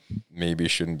attorney, like, maybe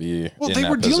shouldn't be. Well, they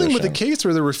were dealing with a case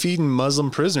where they were feeding Muslim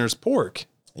prisoners pork.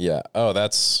 Yeah. Oh,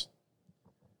 that's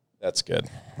good.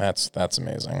 That's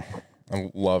amazing. I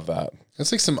love that.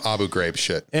 That's like some Abu Ghraib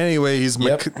shit. Anyway, he's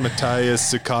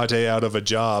Matthias Sakate out of a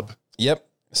job. Yep.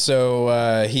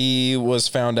 So he was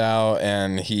found out,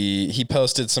 and he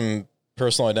posted some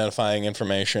personal identifying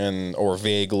information, or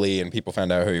vaguely, and people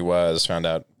found out who he was. Found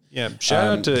out. Yeah.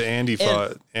 Shout out to Andy,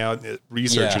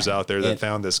 researchers out there that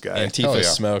found this guy. Antifa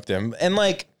smoked him, and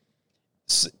like,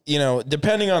 you know,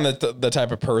 depending on the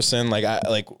type of person,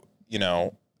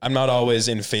 I'm not always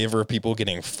in favor of people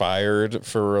getting fired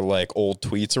for like old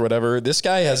tweets or whatever. This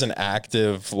guy has an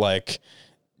active like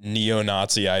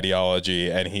neo-Nazi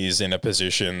ideology, and he's in a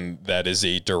position that is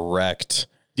a direct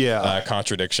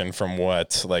contradiction from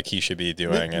what like he should be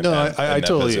doing. I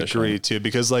totally agree too,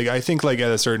 because like I think like at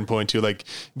a certain point too, like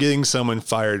getting someone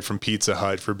fired from Pizza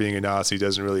Hut for being a Nazi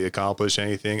doesn't really accomplish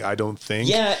anything. I don't think.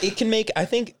 Yeah, it can make. I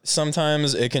think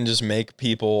sometimes it can just make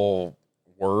people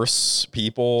worse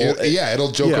people.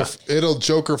 It'll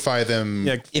jokerify them.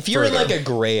 Yeah, if you're in like a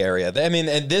gray area, I mean,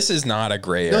 and this is not a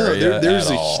gray area.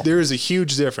 There is a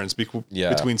huge difference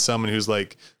between someone who's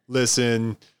like,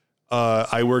 listen,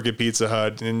 I work at Pizza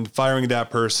Hut, and firing that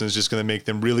person is just going to make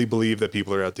them really believe that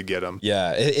people are out to get them.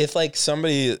 Yeah, if like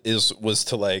somebody was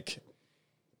to like,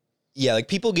 like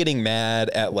people getting mad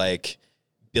at like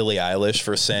Billie Eilish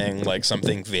for saying like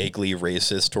something vaguely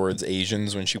racist towards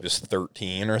Asians when she was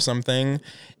 13 or something,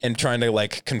 and trying to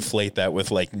like conflate that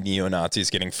with like neo-Nazis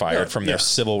getting fired from their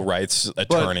civil rights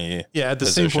attorney. But, at the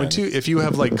same point too, if you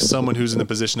have like someone who's in a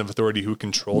position of authority who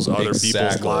controls other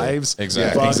people's lives,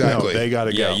 exactly, they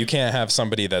gotta go. Yeah, you can't have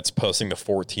somebody that's posting the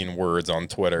 14 words on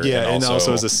Twitter. Yeah, and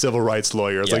also as a civil rights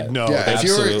lawyer, it's like, no. Yeah,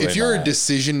 if you're a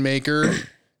decision maker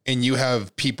and you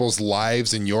have people's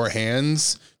lives in your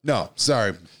hands, no,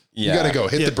 sorry. You got to go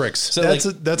hit the bricks. So that's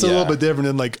a little bit different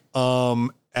than like,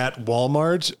 at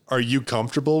Walmart, are you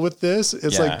comfortable with this?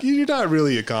 It's like, you're not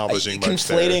really accomplishing much.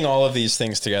 Conflating all of these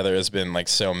things together has been like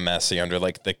so messy under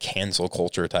like the cancel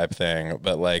culture type thing.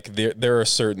 But like there are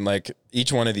certain, like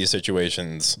each one of these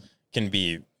situations can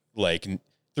be like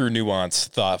through nuance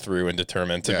thought through and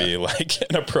determined to be like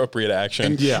an appropriate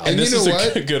action. And this is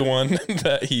a good one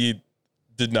that he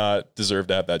did not deserve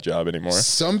to have that job anymore.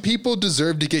 Some people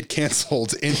deserve to get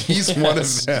canceled, and he's one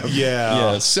of them.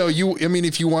 Yeah. So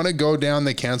if you want to go down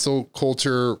the cancel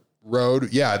culture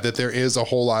road, that there is a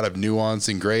whole lot of nuance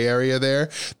and gray area there.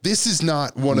 This is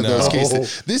not one of those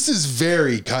cases. This is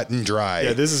very cut and dry.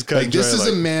 Yeah, this is cut and dry. This is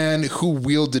a man who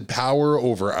wielded power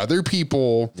over other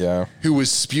people. Yeah. Who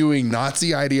was spewing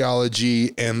Nazi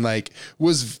ideology and like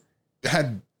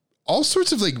had all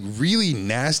sorts of like really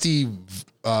nasty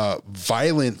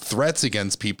violent threats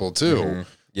against people too. Mm-hmm.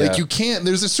 Yeah. Like you can't,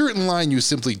 there's a certain line you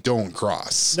simply don't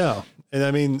cross. No. And I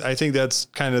mean, I think that's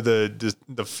kind of the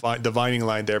dividing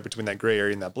line there between that gray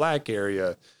area and that black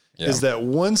area is that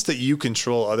once that you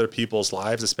control other people's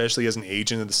lives, especially as an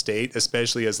agent of the state,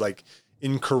 especially as like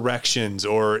in corrections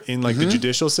or in like the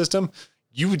judicial system,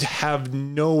 you would have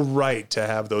no right to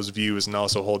have those views and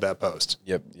also hold that post.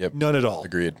 Yep. None at all.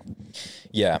 Agreed.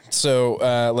 Yeah. So,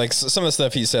 like some of the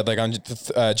stuff he said, like on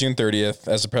June 30th,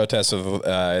 as the protests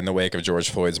in the wake of George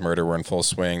Floyd's murder were in full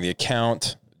swing, the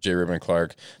account, J. Reuben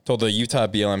Clark, told the Utah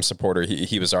BLM supporter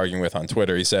he was arguing with on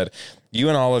Twitter, he said, "You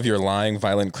and all of your lying,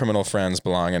 violent criminal friends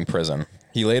belong in prison."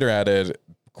 He later added,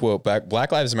 quote,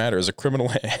 Black Lives Matter is a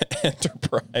criminal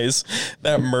enterprise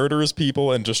that murders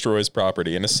people and destroys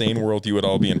property. In a sane world, you would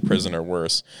all be in prison or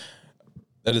worse.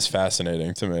 That is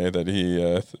fascinating to me that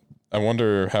he, I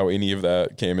wonder how any of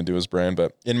that came into his brain.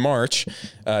 But in March,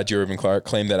 J. Reuben Clark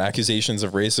claimed that accusations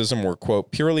of racism were, quote,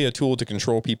 purely a tool to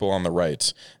control people on the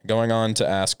right. Going on to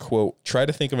ask, quote, try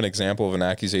to think of an example of an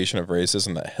accusation of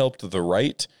racism that helped the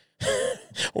right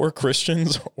or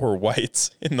Christians or whites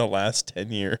in the last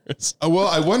 10 years. Well,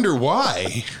 I wonder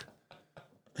why.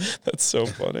 That's so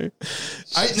funny.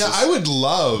 I would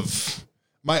love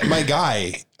my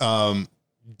guy,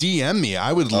 DM me.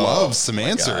 I would love some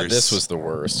answers. God, this was the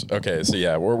worst. Okay, so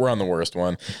yeah, we're on the worst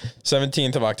one.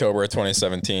 17th of October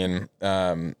 2017,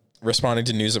 responding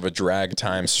to news of a drag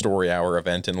time story hour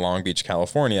event in Long Beach,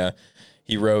 California,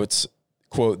 he wrote,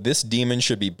 quote, this demon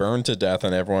should be burned to death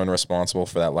and everyone responsible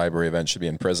for that library event should be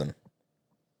in prison.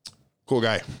 Cool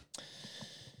guy.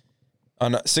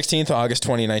 On 16th August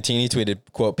 2019, he tweeted,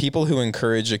 quote, people who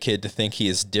encourage a kid to think he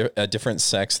is a different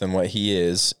sex than what he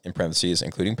is, in parentheses,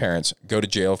 including parents, go to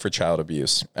jail for child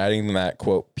abuse. Adding that,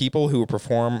 quote, people who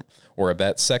perform or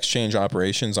abet sex change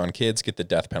operations on kids get the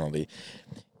death penalty.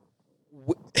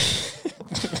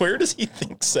 Where does he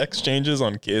think sex changes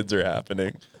on kids are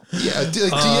happening? Yeah,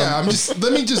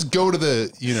 let me just go to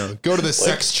the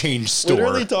sex change store.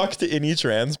 Literally talk to any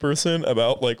trans person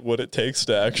about like what it takes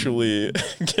to actually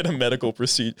get a medical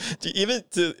procedure.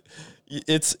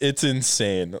 It's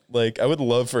insane. Like I would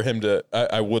love for him to,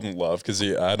 I wouldn't love because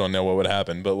I don't know what would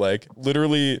happen, but like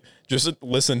literally just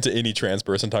listen to any trans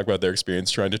person talk about their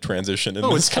experience trying to transition in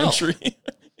this country.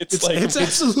 it's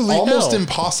absolutely almost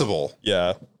impossible.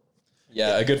 Yeah.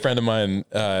 Yeah. A good friend of mine,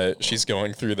 she's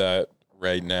going through that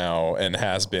right now and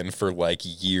has been for like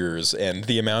years, and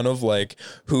the amount of like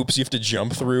hoops you have to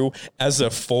jump through as a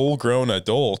full grown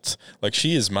adult, like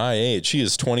she is my age, she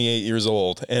is 28 years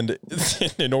old, and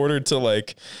in order to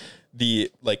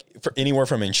for anywhere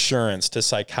from insurance to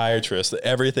psychiatrist,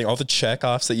 everything, all the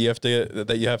checkoffs that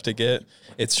you have to get,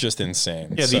 it's just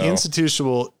insane. Yeah, the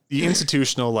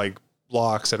institutional like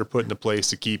blocks that are put into place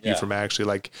to keep you from actually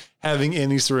like having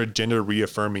any sort of gender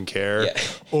reaffirming care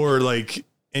or like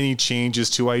any changes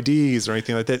to IDs or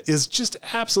anything like that is just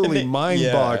absolutely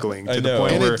mind-boggling to the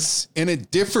point where and it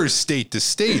differs state to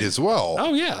state as well.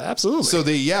 Oh yeah, absolutely. So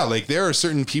there are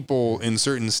certain people in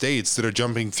certain states that are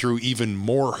jumping through even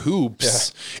more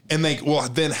hoops and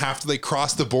then have to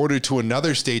cross the border to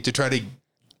another state to try to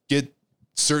get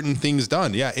certain things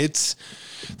done. Yeah, it's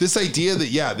this idea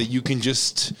that you can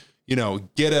just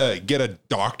get a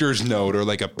doctor's note or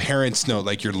like a parent's note,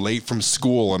 like you're late from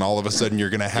school and all of a sudden you're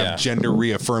going to have gender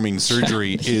reaffirming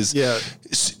surgery is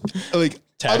like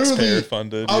taxpayer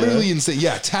funded, utterly insane.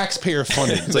 Yeah. Taxpayer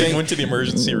funded. It's like went to the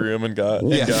emergency room and got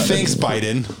thanks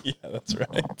Biden. Yeah, that's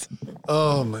right.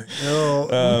 Oh my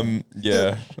God.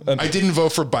 Yeah. I didn't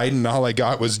vote for Biden. All I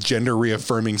got was gender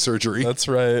reaffirming surgery. That's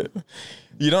right.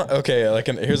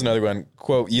 Here's another one.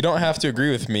 Quote, you don't have to agree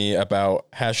with me about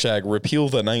 #repeal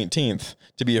the 19th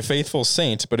to be a faithful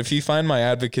saint, but if you find my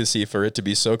advocacy for it to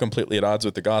be so completely at odds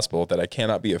with the gospel that I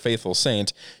cannot be a faithful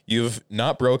saint, you've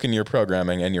not broken your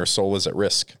programming and your soul is at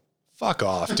risk. Fuck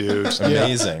off, dude.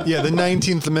 Amazing. Yeah, the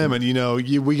 19th Amendment,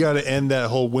 we got to end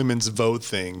that whole women's vote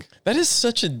thing. That is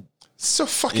so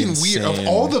fucking insane. Weird. Of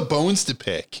all the bones to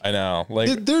pick. I know.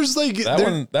 Like there's like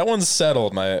that one's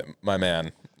settled, my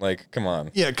man. Like, come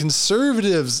on. Yeah,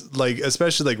 conservatives, like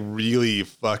especially like really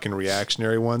fucking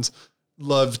reactionary ones,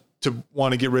 love to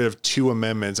want to get rid of two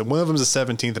amendments, and one of them is the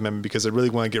 17th Amendment because they really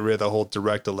want to get rid of the whole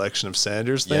direct election of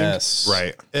senators thing. Yes,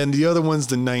 right. And the other one's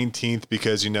the 19th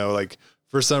because like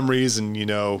for some reason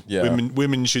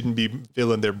women shouldn't be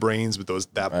filling their brains with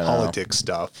that politics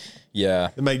stuff. Yeah.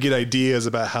 They might get ideas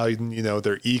about how,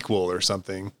 they're equal or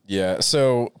something. Yeah.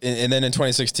 So, and then in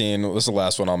 2016, this is the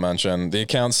last one I'll mention, the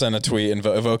account sent a tweet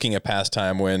evoking a past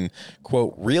time when,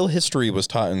 quote, real history was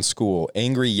taught in school.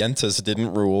 Angry yentas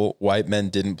didn't rule. White men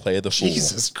didn't play the fool.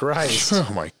 Jesus Christ.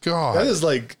 Oh my God.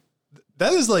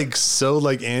 That is like so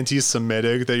like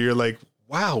anti-Semitic that you're like,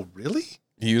 wow, really?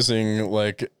 Using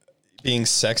like being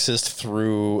sexist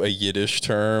through a Yiddish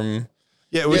term.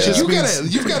 Yeah, which is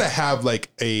you've got to have like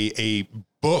a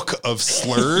book of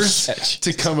slurs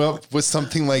to come up with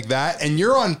something like that, and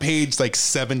you're on page like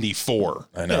 74.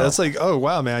 I know. Yeah, that's like, oh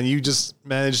wow, man, you just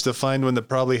managed to find one that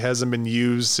probably hasn't been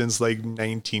used since like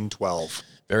 1912.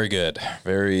 Very good,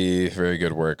 very very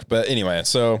good work. But anyway,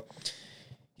 so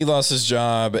he lost his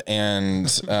job,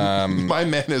 and my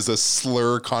man is a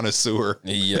slur connoisseur.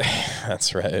 Yeah,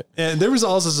 that's right. And there was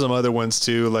also some other ones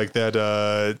too, like that.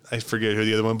 I forget who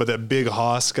the other one, but that Big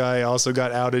Hoss guy also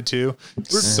got outed too.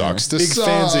 Sucks to big suck.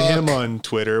 Fans of him on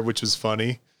Twitter, which was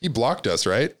funny. He blocked us,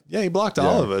 right? Yeah, he blocked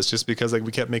all of us just because like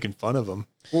we kept making fun of him.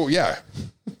 Well, yeah.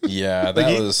 Yeah,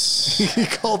 that was... He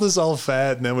called us all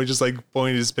fat, and then we just like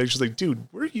pointed his pictures like, dude,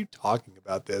 where are you talking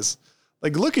about this?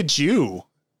 Like, look at you.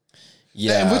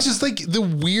 Yeah. And which is like the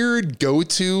weird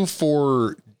go-to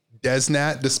for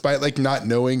Desnat, despite like not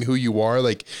knowing who you are.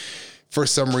 Like, for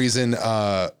some reason,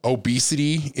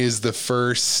 obesity is the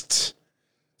first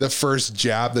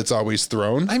jab that's always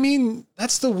thrown. I mean,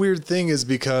 that's the weird thing, is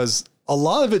because a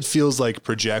lot of it feels like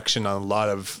projection on a lot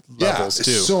of levels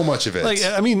too. So much of it. Like,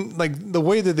 I mean, like the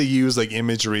way that they use like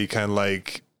imagery, kind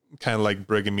of like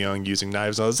Brigham Young using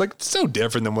knives. It's like so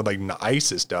different than what like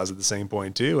ISIS does at the same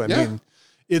point too. I mean,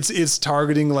 it's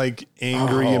targeting like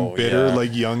angry and bitter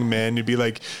like young men who'd be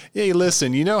like, hey,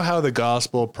 listen, you know how the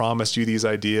gospel promised you these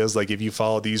ideas? Like, if you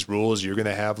follow these rules, you're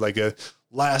gonna have like a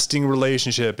lasting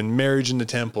relationship and marriage in the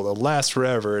temple that'll last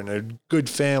forever, and a good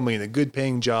family and a good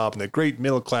paying job and a great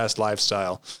middle class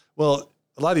lifestyle. Well,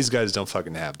 a lot of these guys don't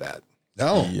fucking have that.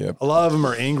 No. Yep. A lot of them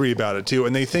are angry about it too,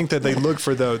 and they think that they look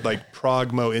for the like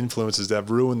progmo influences that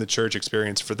have ruined the church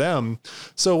experience for them.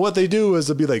 So what they do is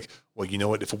they'll be like, well, you know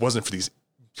what, if it wasn't for these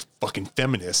fucking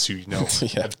feminists who, you know,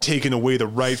 have taken away the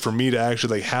right for me to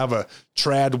actually like have a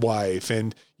trad wife,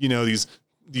 and, you know,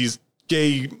 these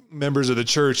gay members of the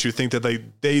church who think that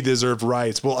they deserve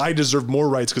rights. Well, I deserve more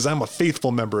rights because I'm a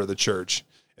faithful member of the church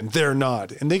and they're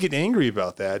not. And they get angry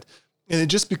about that. And it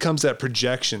just becomes that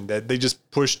projection that they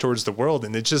just push towards the world.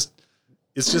 And it's just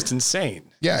insane.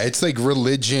 Yeah. It's like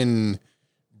religion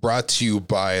brought to you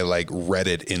by like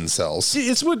Reddit incels.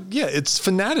 It's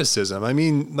fanaticism. I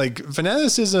mean, like,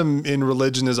 fanaticism in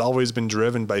religion has always been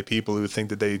driven by people who think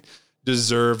that they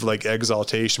deserve like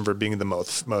exaltation for being the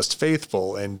most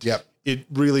faithful. And it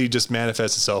really just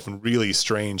manifests itself in really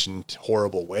strange and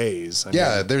horrible ways. I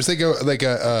mean, there's like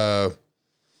a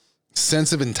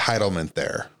sense of entitlement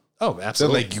there. Oh,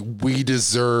 absolutely. So like we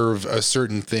deserve a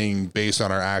certain thing based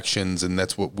on our actions, and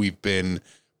that's what we've been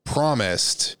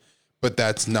promised, but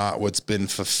that's not what's been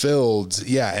fulfilled.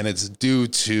 Yeah, and it's due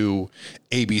to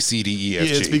A, B, C, D, E, F,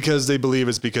 G. It's because they believe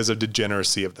it's because of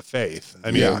degeneracy of the faith.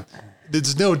 I mean,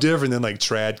 it's no different than like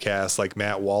tradcasts like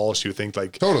Matt Walsh, who think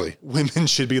like women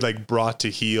should be like brought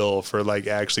to heel for like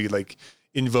actually like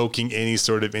invoking any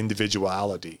sort of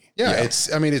individuality. Yeah.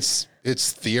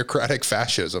 It's theocratic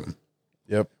fascism.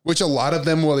 Yep. Which a lot of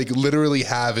them will like literally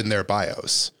have in their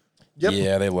bios. Yep.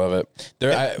 Yeah, they love it.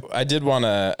 I did want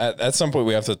to, at some point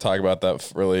we have to talk about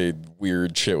that really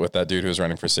weird shit with that dude who was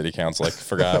running for city council. I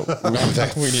forgot.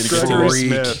 we need to get Gregory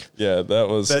Smith. Yeah, that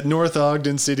was that North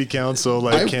Ogden city council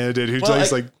candidate who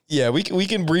we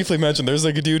can briefly mention there's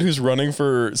like a dude who's running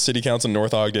for city council in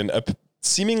North Ogden,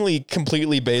 seemingly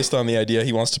completely based on the idea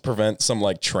he wants to prevent some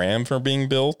like tram from being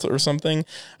built or something.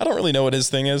 I don't really know what his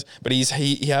thing is, but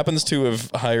he happens to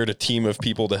have hired a team of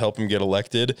people to help him get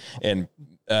elected, and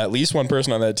at least one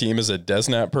person on that team is a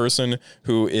Desnat person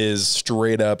who is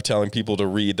straight up telling people to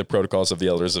read the Protocols of the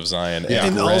Elders of Zion. Yeah.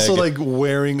 And also like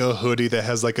wearing a hoodie that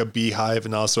has like a beehive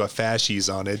and also a fasces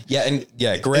on it. Yeah. And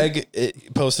Greg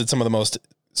posted some of the most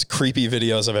creepy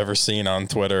videos I've ever seen on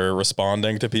Twitter,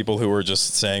 responding to people who were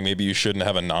just saying maybe you shouldn't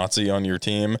have a Nazi on your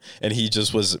team. And he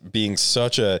just was being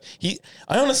I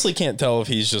honestly can't tell if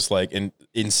he's just like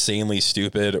insanely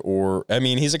stupid, or, I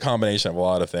mean, he's a combination of a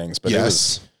lot of things, but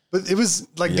But it was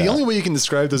like the only way you can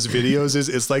describe those videos is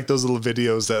it's like those little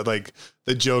videos that like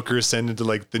the Joker sent into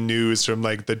like the news from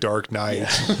like the Dark Knight.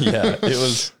 Yeah, it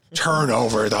was turn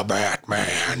over the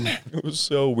Batman. It was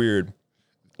so weird.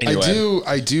 Anyway.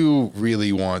 I do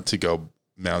really want to go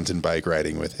mountain bike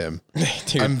riding with him.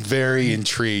 Dude, I'm very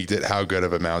intrigued at how good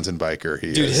of a mountain biker he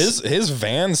is. Dude, his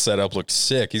van setup looks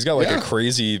sick. He's got like a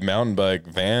crazy mountain bike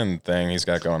van thing he's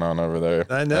got going on over there.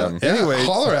 I know. Anyway,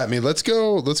 holler at me. Let's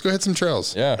go hit some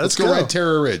trails. Yeah. Let's go ride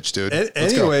Terror Ridge, dude.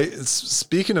 Anyway,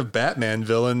 speaking of Batman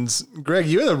villains, Greg,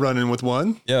 you had a run-in with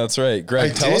one. Yeah, that's right.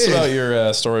 Greg, tell us about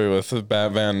your story with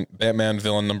Batman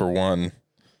villain number 1.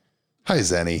 Hi,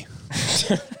 Zenny.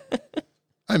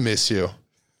 I miss you.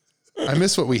 I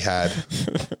miss what we had.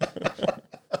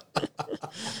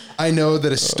 I know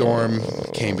that a storm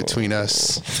came between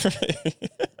us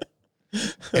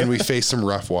and we faced some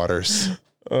rough waters.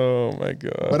 Oh my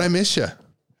God. But I miss you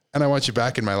and I want you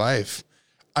back in my life.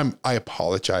 I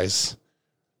apologize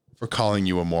for calling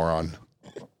you a moron.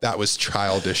 That was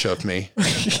childish of me.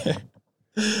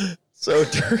 So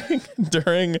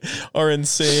during our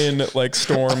insane like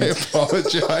storm, I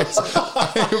apologize.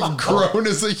 I have grown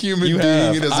as a human being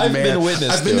and as a man. I've been witness.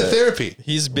 I've been to therapy.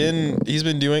 He's been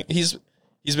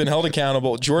He's been held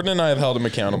accountable. Jordan and I have held him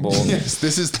accountable. Yes,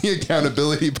 this is the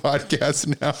accountability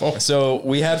podcast now. So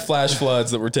we had flash floods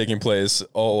that were taking place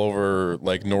all over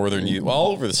like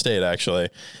all over the state actually.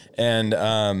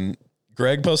 And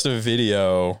Greg posted a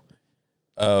video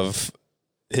of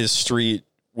his street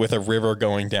with a river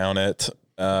going down it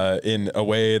in a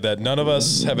way that none of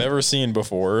us have ever seen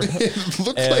before. It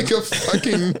looked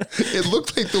it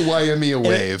looked like the Waimea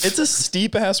wave. It's a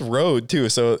steep ass road too.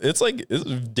 So it's a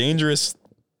dangerous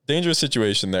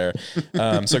situation there.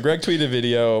 So Greg tweeted a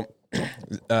video.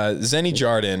 Zenny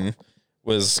Jardin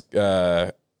was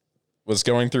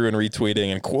going through and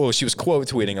retweeting and she was quote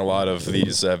tweeting a lot of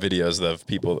these videos that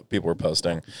people were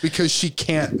posting because she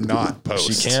can't not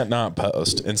post. She can't not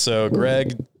post. And so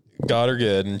Greg got her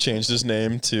good and changed his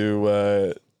name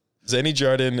to Zenny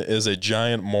Jardin is a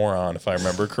giant moron, if I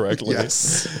remember correctly.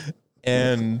 Yes.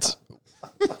 And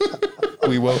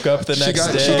we woke up the next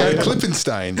day. She got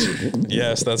Klippenstein.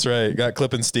 Yes, that's right. Got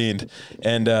Klippenstein.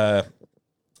 And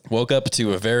woke up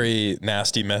to a very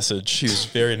nasty message. She was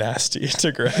very nasty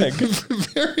to Greg.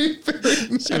 Very, very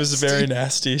nasty. She was very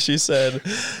nasty. She said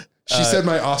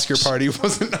my Oscar party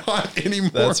wasn't hot anymore.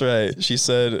 That's right. She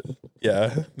said,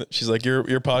 yeah. She's like, your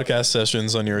podcast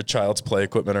sessions on your child's play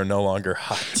equipment are no longer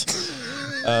hot.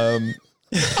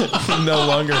 No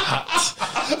longer hot.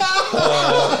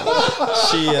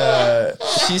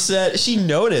 She said she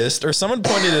noticed, or someone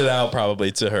pointed it out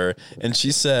probably to her, and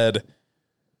she said,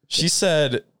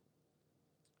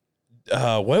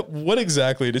 what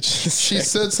exactly did she say? She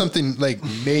said something like,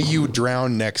 "May you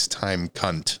drown next time,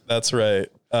 cunt." That's right.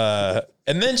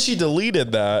 And then she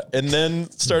deleted that and then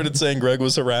started saying Greg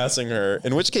was harassing her,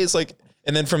 in which case,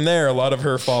 and then from there, a lot of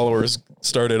her followers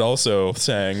started also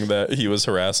saying that he was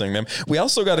harassing them. We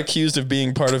also got accused of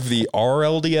being part of the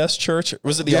RLDS church.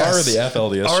 Was it the R or the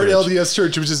FLDS church? RLDS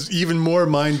church, which is even more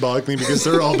mind-boggling because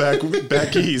they're all back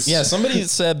east. Yeah, somebody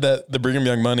said that the Brigham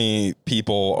Young Money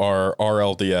people are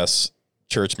RLDS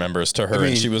church members to her,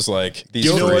 and she was like,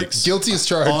 "These freaks." Guilty as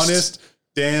charged. Honest.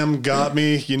 Damn, got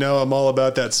me. You know, I'm all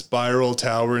about that spiral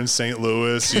tower in St.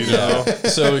 Louis, you know.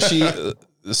 So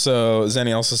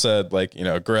Zenny also said,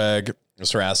 Greg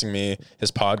was harassing me.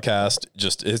 His podcast,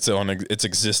 just its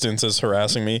existence is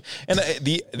harassing me. And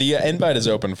the invite is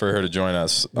open for her to join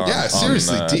us.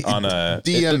 Seriously. DM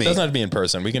me. It doesn't have to be in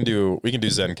person. We can do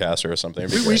Zencaster or something.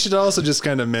 We should also just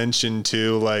kind of mention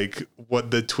too,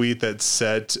 what the tweet that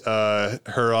set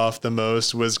her off the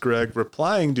most was Greg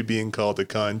replying to being called a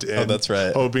cunt and that's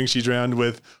right. hoping she drowned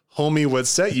with, "Homie, what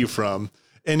set you from?"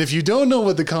 And if you don't know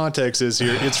what the context is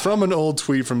here, it's from an old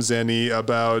tweet from Zenny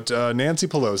about Nancy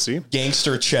Pelosi.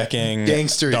 Gangster checking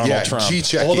Donald Trump.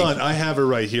 G-checking. Hold on, I have it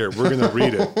right here. We're going to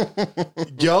read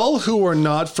it. Y'all who are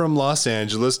not from Los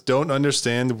Angeles don't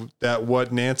understand that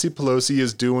what Nancy Pelosi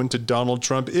is doing to Donald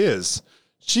Trump is.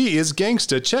 She is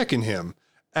gangsta checking him.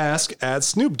 Ask at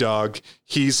Snoop Dogg.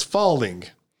 He's falling.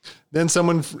 Then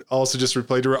someone also just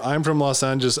replied to her, "I'm from Los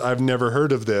Angeles. I've never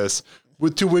heard of this."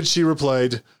 To which she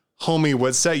replied, "Homie,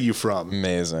 what set you from?"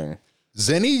 Amazing.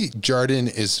 Zenny Jardin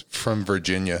is from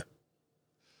Virginia.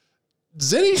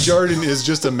 Zenny Jardin is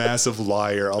just a massive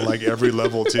liar on every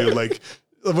level too.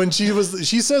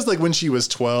 She says when she was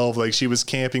 12, she was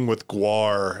camping with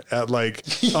Guar at a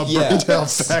burnt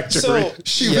out factory. So,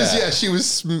 she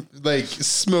was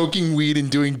smoking weed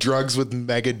and doing drugs with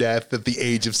Megadeth at the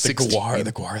age of 16.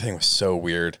 The Guar thing was so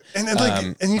weird. And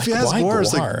if you ask Guar,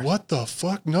 it's what the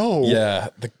fuck? No. Yeah.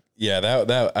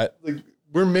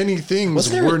 We're many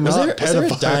things. We're not pedophiles. Was there a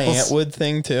Diane Atwood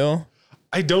thing too?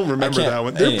 I don't remember that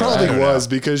one. There probably was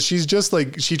because she's just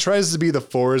she tries to be the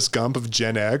Forrest Gump of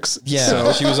Gen X. Yeah,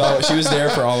 so. she was there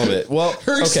for all of it. Well,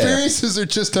 her experiences are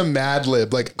just a Mad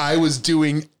Lib. I was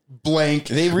doing blank.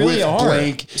 They really with are.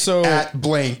 Blank at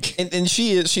blank. And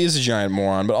she is a giant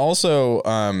moron, but also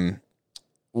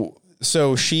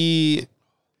so she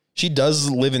does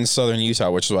live in southern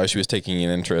Utah, which is why she was taking an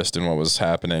interest in what was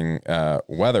happening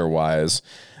weather-wise.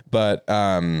 But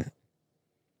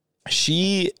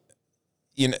she,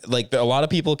 a lot of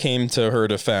people came to her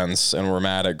defense and were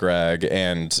mad at Greg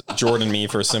and Jordan and me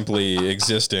for simply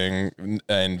existing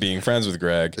and being friends with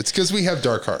Greg. It's because we have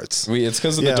dark hearts. It's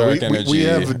because of the dark energy. We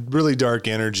have really dark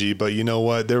energy, but you know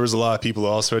what? There was a lot of people who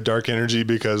also had dark energy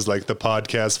because the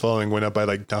podcast following went up by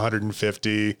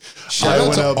 150. I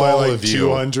went up by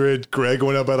 200. Greg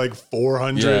went up by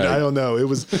 400. Yeah. I don't know. It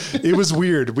was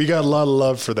weird. We got a lot of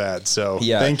love for that. So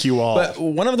thank you all. But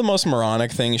one of the most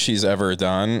moronic things she's ever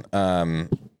done,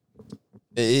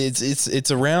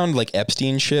 it's around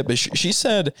Epstein shit, but she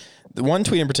said the one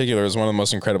tweet in particular is one of the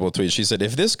most incredible tweets. She said,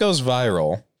 if this goes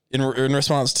viral in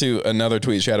response to another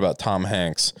tweet she had about Tom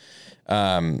Hanks,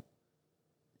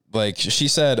 like she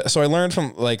said, so I learned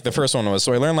from like the first one was,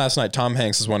 so I learned last night Tom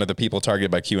Hanks is one of the people targeted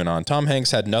by QAnon. Tom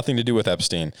Hanks had nothing to do with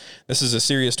Epstein. This is a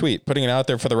serious tweet, putting it out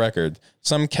there for the record.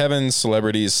 Some Kevin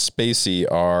celebrities Spacey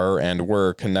are and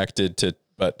were connected to,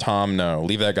 but Tom, no,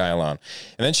 leave that guy alone.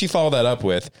 And then she followed that up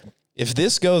with, if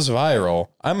this goes viral,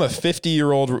 I'm a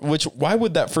 50-year-old, which why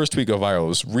would that first tweet go viral? It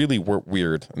was really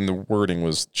weird and the wording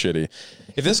was shitty.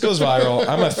 If this goes viral,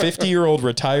 I'm a 50-year-old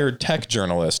retired tech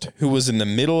journalist who was in the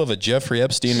middle of a Jeffrey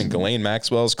Epstein and Ghislaine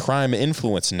Maxwell's crime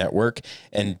influence network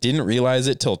and didn't realize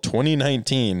it till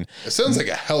 2019. It sounds like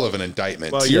a hell of an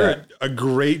indictment. Well, you're a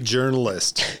great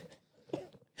journalist.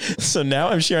 So now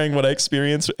I'm sharing what I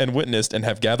experienced and witnessed and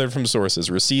have gathered from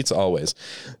sources, receipts always.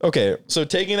 Okay, so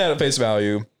taking that at face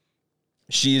value,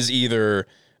 she's either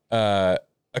a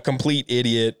complete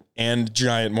idiot and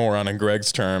giant moron in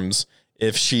Greg's terms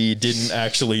if she didn't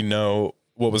actually know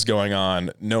what was going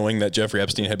on, knowing that Jeffrey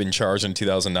Epstein had been charged in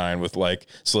 2009 with like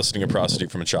soliciting a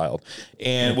prostitute from a child,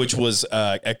 and which was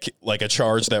like a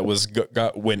charge that was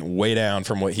went way down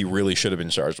from what he really should have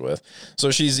been charged with. So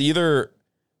she's either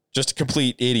just a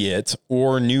complete idiot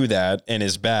or knew that and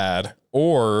is bad,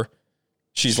 or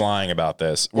she's lying about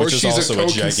this, which is also a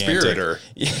gigantic.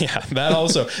 Yeah, that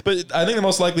also. But I think the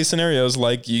most likely scenario is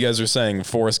like you guys are saying,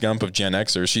 Forrest Gump of Gen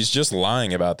Xers. She's just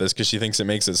lying about this because she thinks it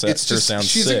makes her sound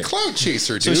she's sick. A clout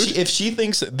chaser, dude. So if she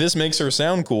thinks this makes her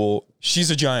sound cool,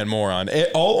 she's a giant moron.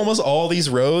 Almost all these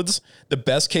roads, the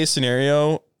best case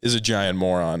scenario is a giant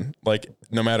moron. Like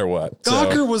no matter what.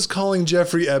 Gawker was calling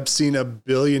Jeffrey Epstein a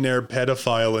billionaire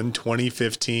pedophile in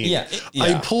 2015. Yeah.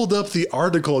 I pulled up the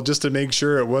article just to make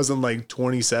sure it wasn't like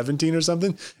 2017 or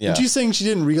something. Yeah. And she's saying she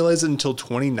didn't realize it until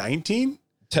 2019?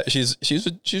 She's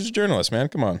a journalist, man.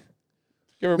 Come on.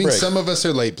 Give her a break. Some of us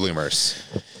are late bloomers.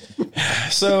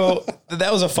 So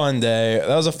that was a fun day.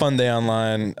 That was a fun day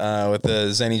online with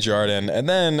the Zenny Jardin. And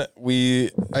then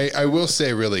I will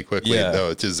say really quickly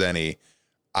though to Zenny,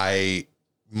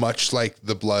 much like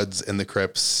the Bloods and the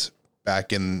Crips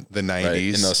back in the 90s.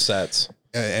 Right, in those sets.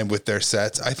 And with their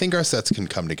sets, I think our sets can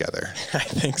come together. I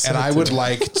think so. And I would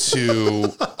like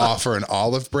to offer an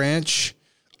olive branch.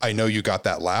 I know you got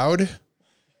that loud.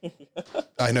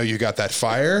 I know you got that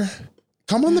fire.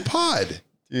 Come on the pod.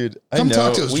 Dude, come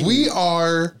talk to us. We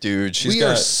are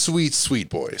sweet, sweet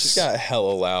boys. She's got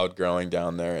hella loud growing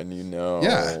down there, and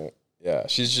yeah,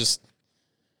 she's just,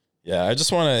 I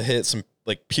just want to hit some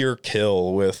like pure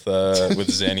kill with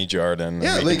Zenny Jardin.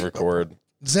 And we can record.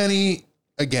 Zenny,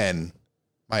 again,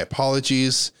 my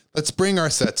apologies. Let's bring our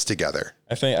sets together.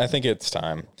 I think it's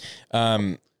time.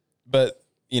 But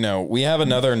we have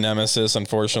another nemesis,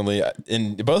 unfortunately.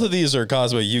 And both of these are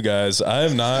caused by you guys.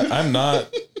 I'm not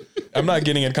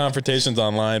getting in confrontations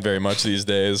online very much these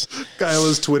days. Kyle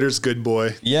is Twitter's good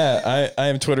boy. Yeah, I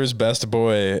am Twitter's best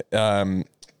boy.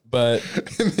 But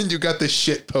and then you got the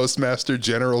shit postmaster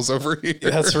generals over here.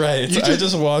 That's right. I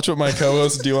just watch what my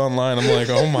co-hosts do online. I'm like,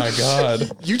 oh my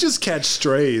God. You just catch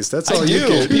strays. That's all you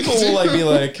get. People will be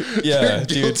like, yeah, you're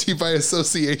guilty by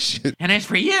association. And as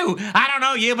for you, I don't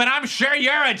know you, but I'm sure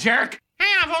you're a jerk. Hey,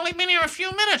 I've only been here a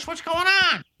few minutes. What's going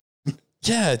on?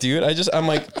 Yeah, dude. I'm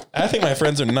like, I think my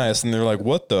friends are nice, and they're like,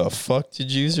 what the fuck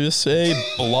did you just say?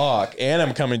 Block. And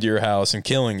I'm coming to your house and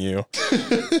killing you.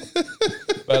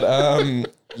 But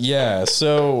yeah,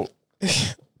 so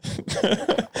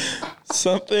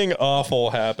something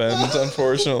awful happened,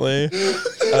 unfortunately. This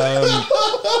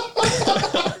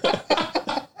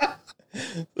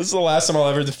is the last time I'll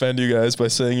ever defend you guys by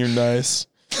saying you're nice.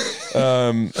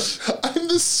 I'm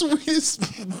the sweetest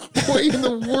boy in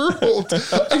the world.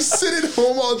 I sit at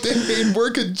home all day and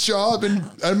work a job, and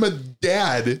I'm a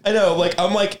dad. I know,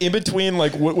 I'm in between,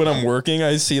 when I'm working,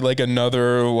 I see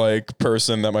another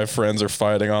person that my friends are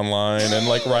fighting online and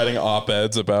writing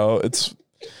op-eds about. It's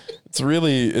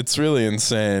really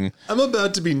insane. I'm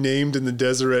about to be named in the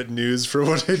Deseret News for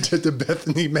what I did to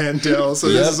Bethany Mandel, so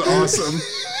this is awesome.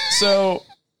 So,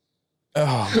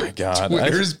 oh my God.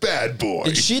 Twitter's bad boy.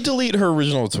 Did she delete her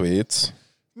original tweets?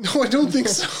 No, I don't think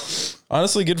so.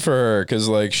 Honestly, good for her, because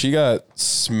she got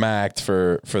smacked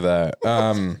for that.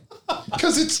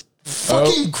 Because it's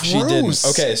fucking gross. She didn't.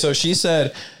 Okay, so she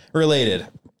said, related.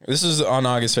 This is on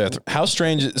August 5th. How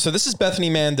strange. So this is Bethany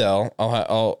Mandel,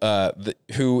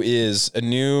 who is a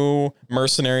new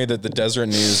mercenary that the Deseret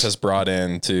News has brought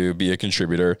in to be a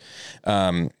contributor.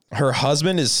 Her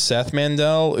husband is Seth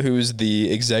Mandel, who's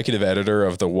the executive editor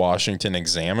of the Washington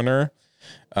Examiner.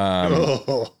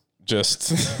 Just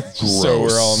so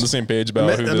we're all on the same page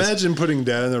about imagine putting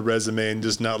that in a resume and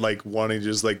just not like wanting to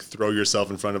just like throw yourself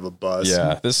in front of a bus.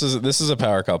 Yeah, this is a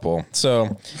power couple.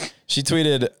 So she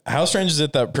tweeted, "How strange is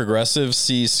it that progressives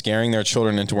see scaring their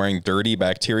children into wearing dirty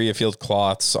bacteria-filled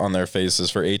cloths on their faces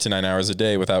for 8 to 9 hours a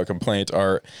day without complaint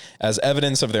are as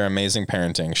evidence of their amazing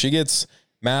parenting." She gets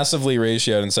massively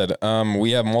ratioed and said,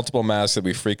 "We have multiple masks that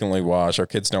we frequently wash. Our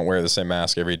kids don't wear the same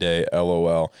mask every day,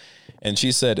 LOL." And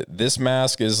she said, "This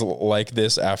mask is like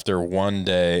this after one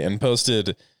day," and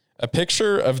posted a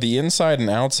picture of the inside and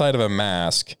outside of a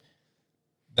mask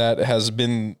that has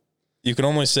been, you can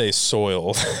only say,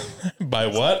 soiled by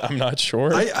what? I'm not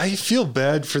sure. I feel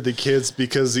bad for the kids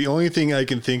because the only thing I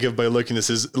can think of by looking at this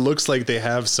is it looks like they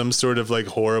have some sort of like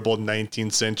horrible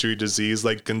 19th century disease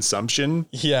like consumption.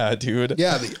 Yeah, dude.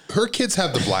 Yeah, her kids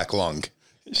have the black lung.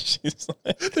 She's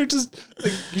like, they're just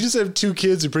like, you just have two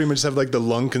kids who pretty much have like the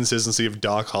lung consistency of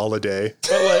Doc Holliday.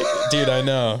 But like, dude, I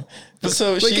know. But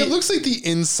so like it looks like the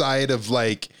inside of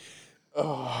like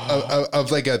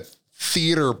of like a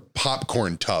theater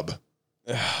popcorn tub.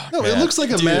 No, it looks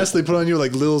like a mask they put on you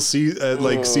like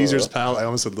like Caesar's Palace. I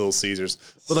almost said Little Caesars,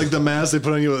 but like the mask they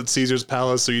put on you at Caesar's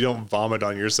Palace so you don't vomit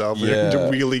on yourself when they're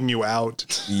wheeling you out.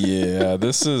 Yeah,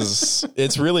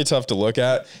 it's really tough to look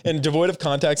at. And devoid of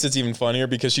context, it's even funnier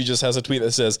because she just has a tweet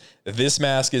that says, "This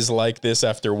mask is like this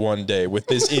after one day with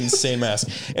this insane mask."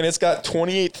 And it's got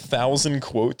 28,000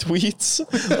 quote tweets.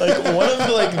 Like one of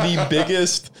the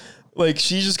biggest, like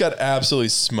she just got absolutely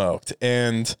smoked.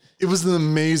 And it was an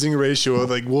amazing ratio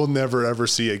of like we'll never ever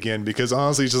see again because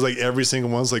honestly, it's just like every single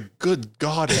one's like, "Good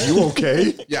God, are you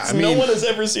okay?" Yeah, I mean, no one has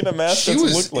ever seen a mask that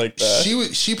looked like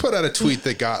that. She put out a tweet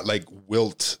that got like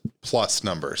Wilt plus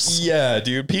numbers. Yeah,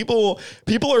 dude. People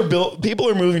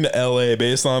are moving to LA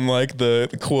based on like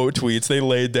the quote tweets they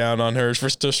laid down on her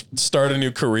to start a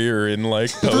new career in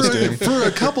like posting. For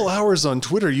a couple hours on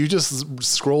Twitter, you just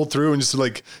scroll through and just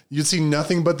like you'd see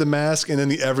nothing but the mask, and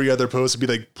then every other post would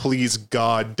be like, "Please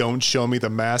God, don't show me the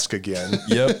mask again."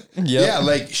 Yep. Yeah,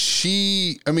 like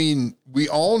I mean, we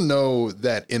all know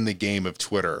that in the game of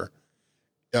Twitter,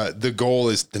 the goal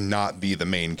is to not be the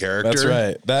main character. That's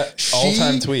right. That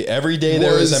all-time tweet. Every day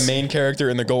there is a main character,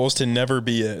 and the goal is to never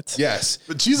be it. Yes,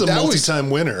 but she's a multi-time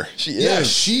winner. She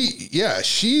is.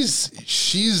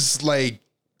 She's like,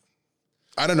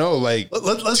 I don't know, like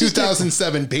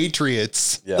 2007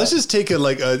 Patriots. Yeah. Let's just take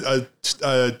a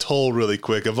toll really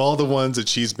quick of all the ones that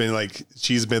she's been like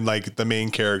the main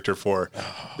character for.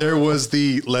 There was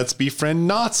the "Let's Befriend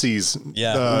Nazis."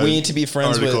 Yeah, we need to be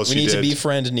friends with. We need to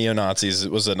befriend neo-Nazis.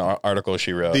 It was an article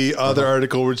she wrote. The other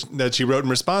article that she wrote in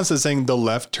response is saying the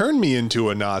left turned me into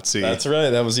a Nazi. That's right.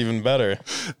 That was even better.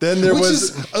 Then there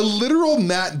was a literal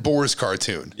Matt Boers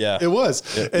cartoon. Yeah, it was.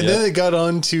 And then it got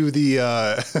on to the.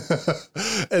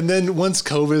 And then once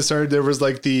COVID started, there was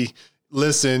like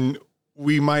listen,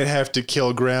 we might have to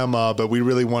kill grandma, but we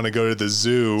really want to go to the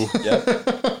zoo.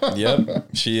 Yep.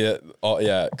 She,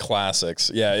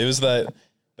 classics. Yeah. It was that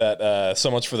so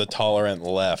much for the tolerant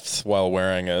left while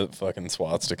wearing a fucking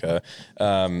swastika.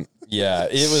 Yeah,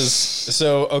 it was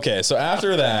so, okay. So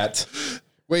after that,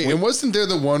 wait, and wasn't there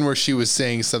the one where she was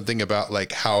saying something about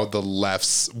like how the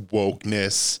left's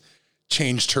wokeness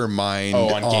changed her mind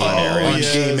on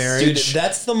gay marriage. Dude,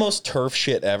 that's the most turf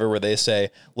shit ever, where they say,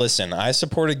 "Listen, I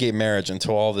supported gay marriage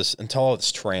until all this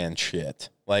trans shit."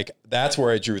 Like that's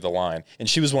where I drew the line. And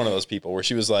she was one of those people where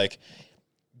she was like,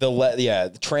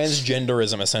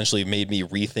 transgenderism essentially made me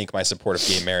rethink my support of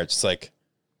gay marriage. It's like,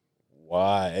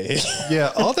 why?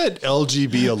 Yeah, all that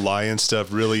LGBT alliance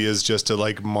stuff really is just to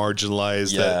like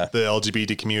marginalize the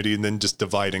LGBT community and then just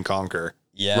divide and conquer.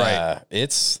 Yeah, right.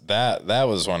 It's that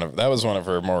was one of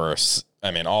her more.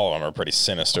 I mean, all of them are pretty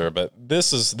sinister, but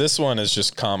this one is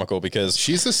just comical because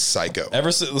she's a psycho.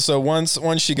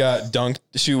 Once she got dunked,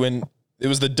 it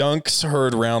was the dunks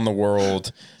heard around the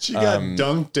world. She got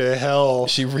dunked to hell.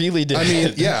 She really did. I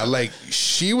mean, yeah, like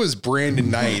she was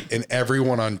Brandon Knight and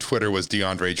everyone on Twitter was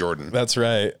DeAndre Jordan. That's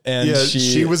right. And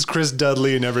she was Chris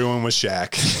Dudley and everyone was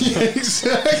Shaq. Yeah,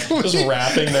 exactly. Just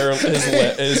wrapping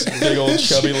his big old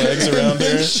chubby legs around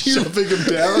her. Shoving him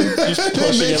down. And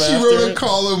then she wrote a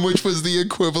column which was the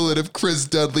equivalent of Chris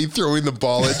Dudley throwing the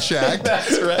ball at Shaq.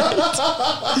 That's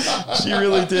right. She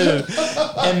really did.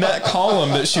 And that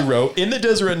column that she wrote in the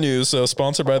Deseret News, so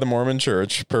sponsored by the Mormon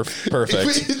Church. Perfect.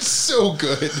 It's so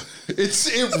good.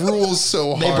 It rules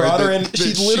so hard. They brought her in.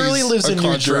 She literally lives in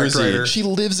New Jersey. Writer. She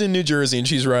lives in New Jersey, and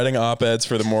she's writing op-eds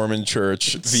for the Mormon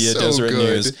Church via Deseret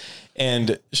News.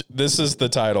 And this is the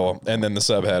title, and then the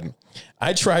subhead.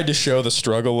 I tried to show the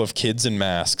struggle of kids in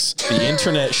masks. The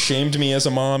internet shamed me as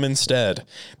a mom instead.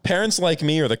 Parents like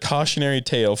me are the cautionary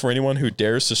tale for anyone who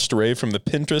dares to stray from the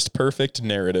Pinterest perfect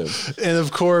narrative. And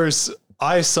of course,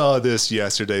 I saw this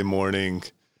yesterday morning,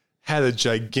 had a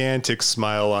gigantic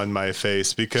smile on my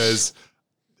face because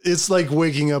it's like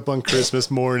waking up on Christmas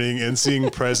morning and seeing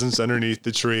presents underneath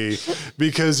the tree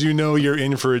because you know you're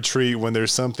in for a treat when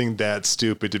there's something that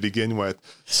stupid to begin with.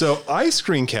 So I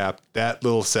screen capped that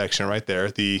little section right there,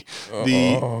 the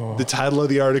title of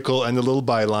the article and the little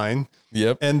byline.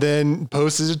 Yep. And then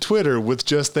posted to Twitter with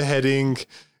just the heading,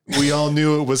 "We all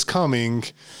knew it was coming."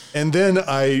 And then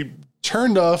I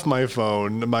turned off my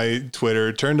phone, my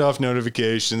Twitter, turned off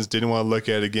notifications, didn't want to look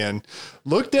at it again.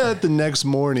 Looked at it the next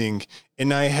morning,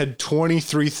 and I had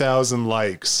 23,000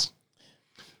 likes.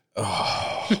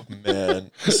 Oh,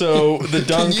 man. So the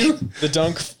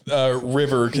dunk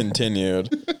river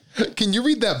continued. Can you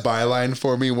read that byline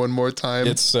for me one more time?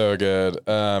 It's so good.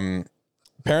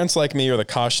 Parents like me are the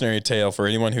cautionary tale for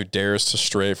anyone who dares to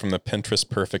stray from the Pinterest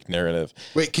perfect narrative.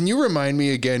 Wait, can you remind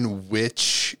me again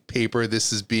which paper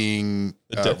this is being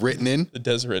written in? The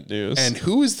Deseret News. And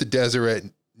who is the Deseret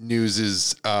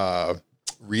News's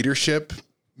readership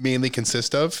mainly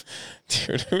consist of?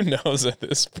 Dude, who knows at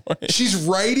this point? She's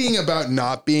writing about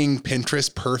not being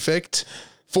Pinterest perfect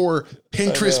for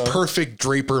Pinterest perfect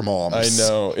Draper moms. I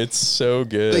know. It's so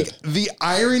good. Like the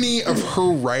irony of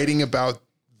her writing about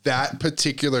that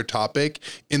particular topic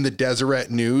in the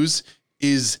Deseret News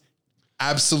is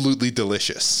absolutely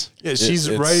delicious. Yeah,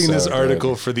 she's writing this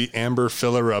article for the Amber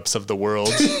Filler-Ups of the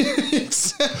world.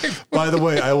 Exactly. By the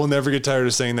way, I will never get tired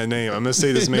of saying that name. I'm going to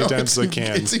say this as many times as I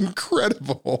can. It's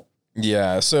incredible.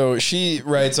 Yeah, so she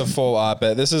writes a full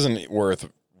op-ed. This isn't worth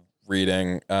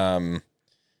reading.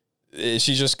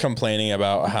 She's just complaining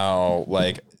about how,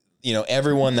 like, you know,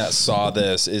 everyone that saw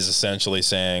this is essentially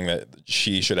saying that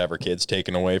she should have her kids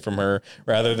taken away from her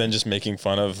rather than just making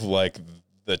fun of like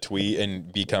the tweet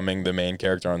and becoming the main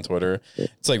character on Twitter.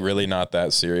 It's like really not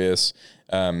that serious.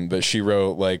 But she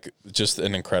wrote like just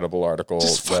an incredible article.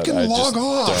 Just fucking log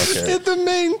off. And the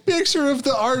main picture of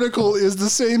the article is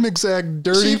the same exact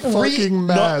dirty fucking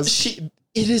mask. It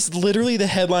is literally the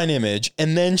headline image.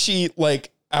 And then she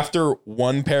like after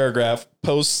one paragraph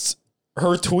posts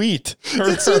her tweet.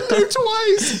 It's in there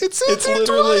twice. It's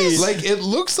literally twice. Like it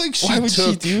looks like why would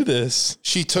she do this?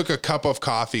 She took a cup of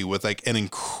coffee with like an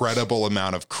incredible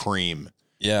amount of cream.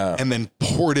 Yeah. And then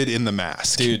poured it in the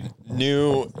mask. Dude,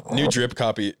 new drip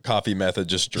coffee method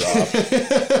just dropped.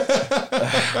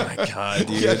 Oh my god,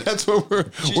 dude. Yeah, that's what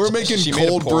we're making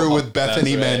cold brew with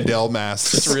Bethany Mandel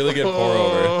masks. It's really good pour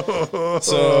over.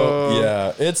 So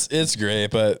yeah, it's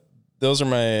great, but those are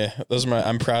my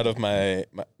I'm proud of my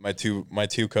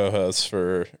two co-hosts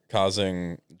for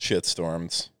causing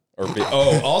shitstorms.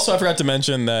 Also I forgot to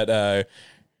mention that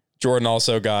Jordan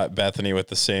also got Bethany with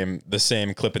the same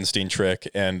Klippenstein trick.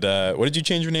 And what did you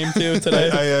change your name to today?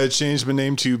 I changed my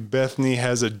name to Bethany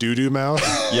Has a Doo-Doo Mouth.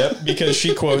 Yep, because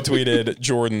she quote tweeted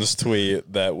Jordan's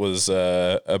tweet that was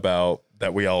about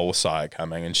that we all saw it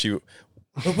coming, and she.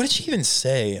 But what did she even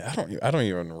say? I don't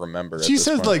even remember. She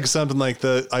said like something like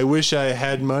I wish I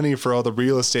had money for all the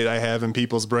real estate I have in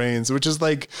people's brains, which is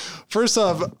like, first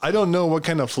off, I don't know what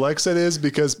kind of flex that is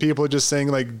because people are just saying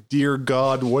like, dear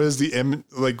God, what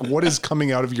is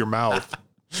coming out of your mouth?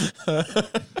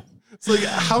 It's like,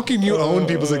 how can you own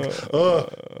people's like, oh,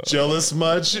 jealous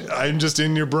much? I'm just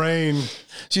in your brain.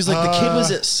 She's like, the kid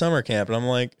was at summer camp. And I'm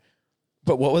like,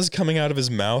 but what was coming out of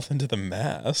his mouth into the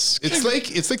mask? It's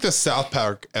like the South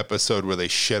Park episode where they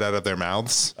shit out of their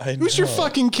mouths. Who's your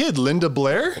fucking kid, Linda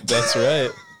Blair? That's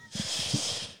right.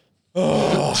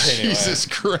 Oh, Jesus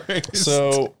Christ.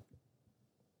 So,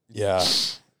 yeah,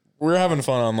 we're having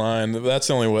fun online. That's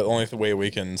the only way we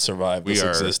can survive this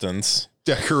existence.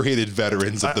 Decorated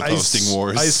veterans of the posting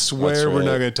wars. I swear we're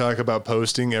not going to talk about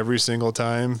posting every single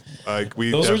time. Like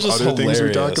those have other things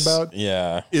we talk about.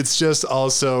 Yeah, it's just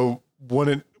also.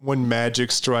 When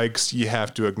magic strikes, you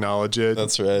have to acknowledge it.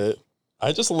 That's right.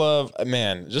 I just love,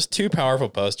 man, just two powerful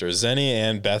posters, Zenny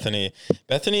and Bethany.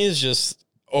 Bethany is just,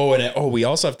 we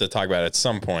also have to talk about it at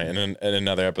some point in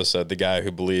another episode, the guy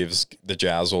who believes the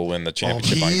Jazz will win the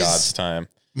championship on God's time.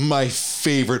 My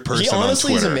favorite person on Twitter. He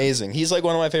honestly is amazing. He's like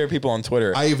one of my favorite people on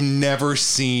Twitter. I have never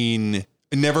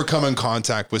come in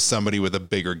contact with somebody with a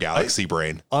bigger galaxy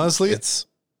brain. Honestly,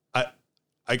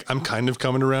 I'm kind of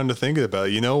coming around to thinking about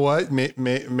it. You know what?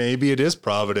 Maybe it is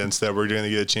Providence that we're going to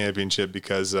get a championship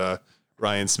because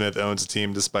Ryan Smith owns a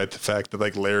team, despite the fact that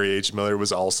like Larry H. Miller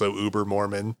was also uber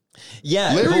Mormon.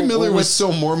 Yeah, Larry Miller was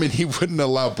so Mormon he wouldn't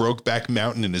allow Brokeback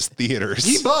Mountain in his theaters.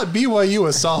 He bought BYU a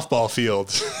softball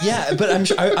field. Yeah,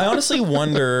 but I honestly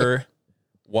wonder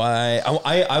why.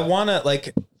 I want to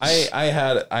like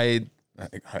I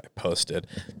posted.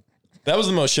 That was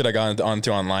the most shit I got onto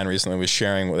online recently, was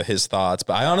sharing with his thoughts.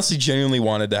 But I honestly genuinely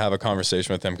wanted to have a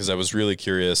conversation with him because I was really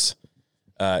curious.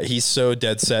 He's so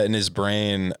dead set in his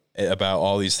brain about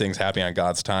all these things happening on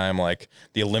God's time, like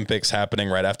the Olympics happening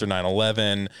right after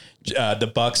 9/11,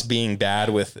 the Bucks being bad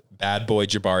with bad boy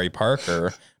Jabari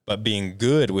Parker, but being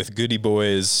good with goody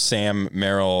boys Sam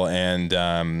Merrill and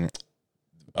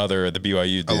the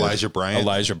BYU dude, Elijah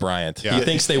Bryant. Yeah. He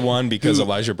thinks they won because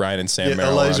Elijah Bryant and Sam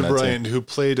Merrill. Elijah Bryant, who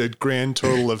played a grand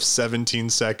total of 17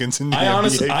 seconds in the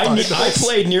NBA Finals. I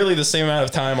played nearly the same amount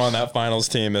of time on that finals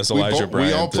team as Elijah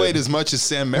Bryant. We all played as much as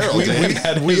Sam Merrill.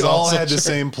 we all had the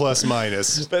same plus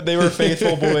minus, but they were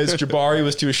faithful boys. Jabari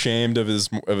was too ashamed of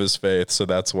his faith, so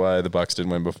that's why the Bucks didn't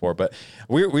win before. But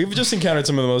we've just encountered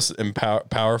some of the most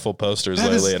powerful posters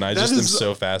lately, and I just am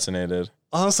so fascinated.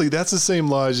 Honestly, that's the same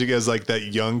logic as like that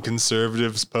young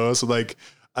conservatives post. Like,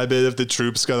 I bet if the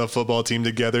troops got a football team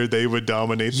together, they would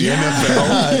dominate the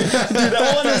NFL. Dude,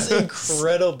 that one is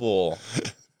incredible.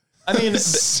 I mean,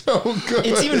 so good.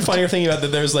 It's even funnier thinking about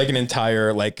that. There's like an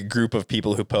entire like group of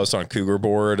people who post on Cougar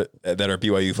Board that are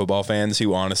BYU football fans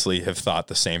who honestly have thought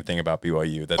the same thing about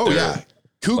BYU. That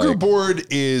Cougar Board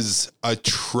is a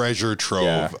treasure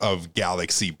trove of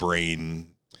galaxy brain.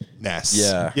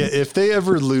 Yeah. If they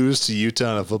ever lose to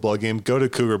Utah in a football game, go to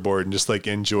Cougar Board and just like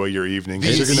enjoy your evening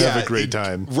because you're gonna have a great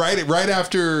time. Right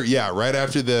after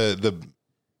the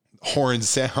horn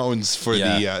sounds for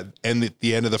the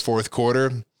end of the fourth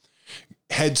quarter,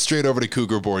 head straight over to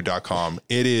cougarboard.com.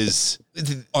 It is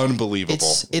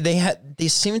unbelievable. They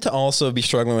seem to also be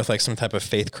struggling with like some type of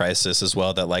faith crisis as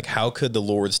well. That like, how could the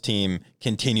Lord's team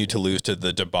continue to lose to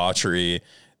the debauchery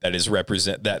that is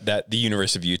that the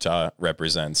University of Utah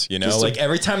represents, you know, like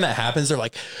every time that happens, they're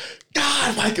like,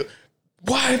 God,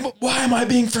 why am I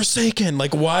being forsaken?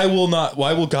 Like, why will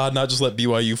God not just let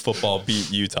BYU football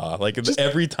beat Utah? Like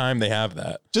every time they have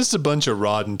that, just a bunch of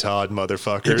Rod and Todd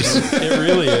motherfuckers. It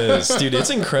really is, dude. It's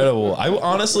incredible.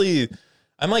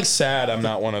 I'm like sad I'm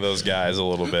not one of those guys a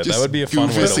little bit. That would be a fun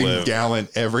way to live. Gallant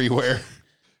everywhere.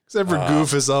 Except for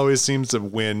Goofus always seems to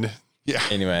win. Yeah.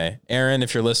 Anyway, Aaron,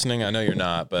 if you're listening, I know you're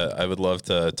not, but I would love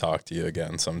to talk to you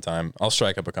again sometime. I'll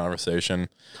strike up a conversation.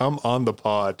 Come on the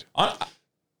pod.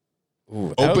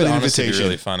 Open invitation. Be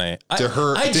really funny to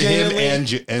him and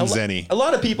Zenny. A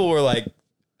lot of people were like,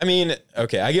 I mean,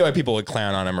 okay, I get why people would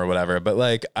clown on him or whatever, but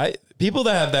like people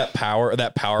that have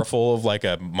that powerful of like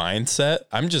a mindset,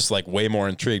 I'm just like way more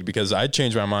intrigued because I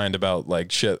change my mind about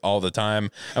like shit all the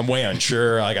time. I'm way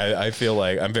unsure. Like I feel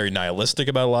like I'm very nihilistic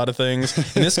about a lot of things.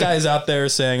 And this guy's out there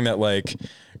saying that like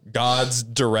God's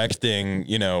directing,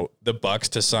 you know, the Bucks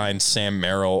to sign Sam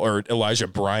Merrill or Elijah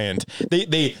Bryant.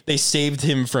 They saved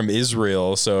him from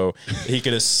Israel so he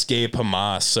could escape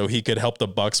Hamas, so he could help the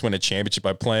Bucks win a championship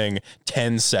by playing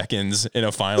 10 seconds in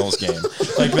a finals game.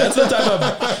 Like that's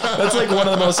like one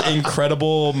of the most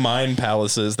incredible mind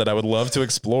palaces that I would love to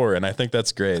explore, and I think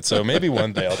that's great. So maybe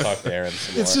one day I'll talk to Aaron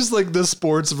some more. It's just like the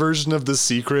sports version of The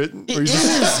Secret. It is,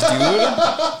 dude.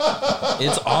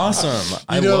 It's awesome.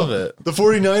 I love it. The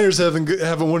 49ers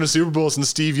haven't won a Super Bowl since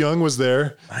Steve Young was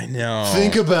there. I know.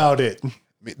 Think about it.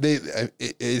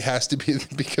 It has to be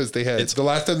because it's the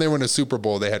last time they won a Super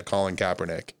Bowl, they had Colin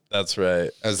Kaepernick. That's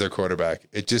right. As their quarterback.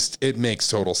 It makes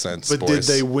total sense. But did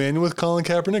they win with Colin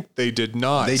Kaepernick? They did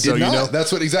not. They did not. You know,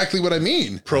 that's exactly what I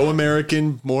mean.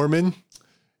 Pro-American Mormon.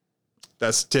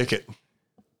 That's the ticket.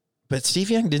 But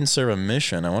Steve Young didn't serve a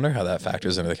mission. I wonder how that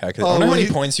factors into the calculation. I wonder how many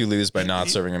points you lose by not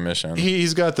serving a mission.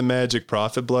 He's got the magic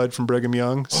prophet blood from Brigham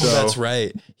Young. So that's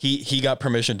right. He got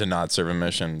permission to not serve a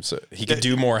mission, so he could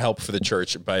do more help for the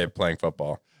church by playing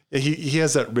football. Yeah, he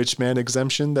has that rich man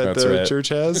exemption that the church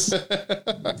has.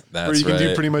 Where you can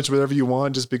do pretty much whatever you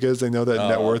want just because they know that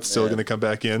net worth's still going to come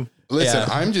back in. Listen,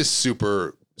 I'm just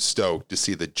super stoked to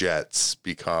see the Jets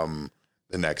become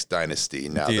the next dynasty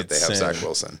now that they have Zach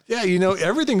Wilson. Yeah, you know,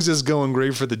 everything's just going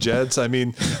great for the Jets. I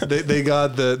mean, they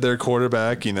got their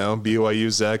quarterback, you know, BYU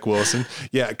Zach Wilson.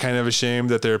 Yeah, kind of a shame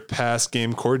that their pass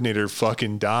game coordinator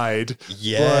fucking died.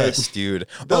 Yes, dude.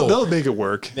 They'll make it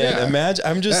work. Yeah. Imagine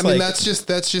that's just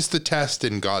the test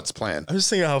in God's plan. I'm just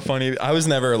thinking how funny. I was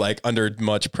never like under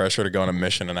much pressure to go on a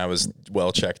mission, and I was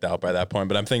well checked out by that point.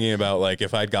 But I'm thinking about like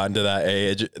if I'd gotten to that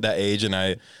age and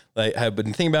I like have been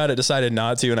thinking about it, decided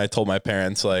not to, and I told my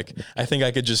parents like I think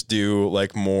I could just do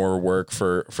like more work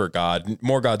for God,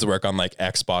 more God's work on like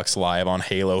Xbox Live on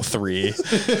Halo 3.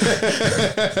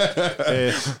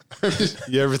 Hey,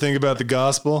 you ever think about the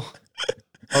gospel?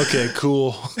 Okay,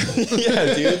 cool.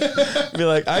 Yeah, dude. Be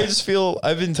like, I just feel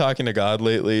I've been talking to God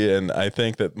lately, and I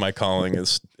think that my calling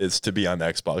is to be on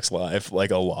Xbox Live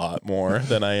like a lot more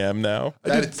than I am now.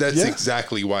 That's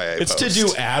exactly why it's to do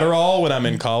Adderall when I'm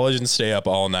in college and stay up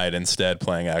all night instead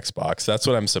playing Xbox. That's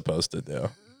what I'm supposed to do.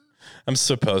 I'm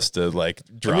supposed to like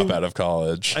drop out of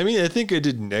college. I mean, I think I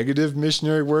did negative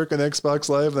missionary work on Xbox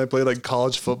Live, and I played like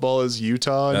college football as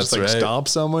Utah and just like stomp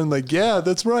someone. Like, yeah,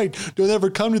 that's right. Don't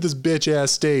ever come to this bitch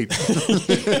ass state.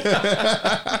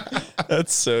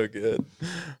 That's so good.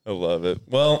 I love it.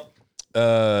 Well,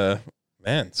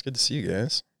 man, it's good to see you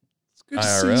guys. It's good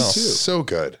IRL. To see you too. So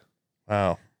good.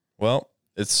 Wow. Well,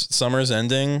 it's summer's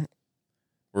ending.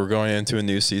 We're going into a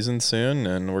new season soon,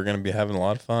 and we're going to be having a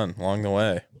lot of fun along the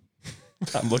way.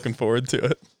 I'm looking forward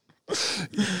to it.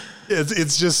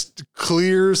 It's just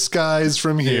clear skies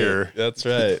from here. Yeah, that's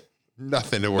right.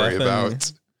 Nothing to worry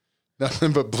about.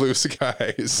 Nothing but blue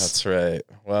skies. That's right.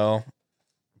 Well,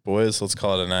 boys, let's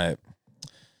call it a night.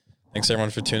 Thanks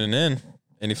everyone for tuning in.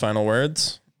 Any final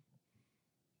words?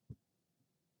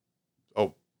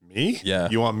 Oh, me? Yeah.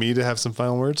 You want me to have some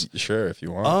final words? Sure, if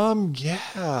you want.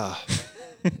 Yeah.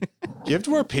 Give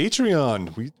to our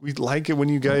Patreon. We like it when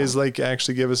you guys like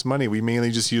actually give us money. We mainly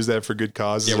just use that for good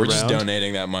causes. Yeah, we're just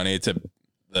donating that money to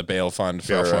the bail fund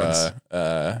for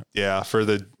for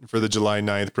the July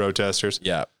 9th protesters.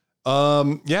 Yeah.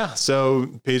 So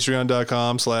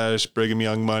patreon.com/Brigham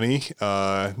Young Money.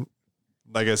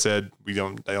 Like I said, I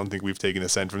don't think we've taken a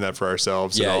cent from that for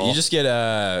ourselves. Yeah, at all. You just get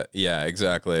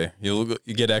exactly. You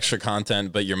get extra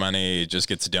content, but your money just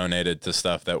gets donated to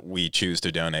stuff that we choose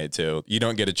to donate to. You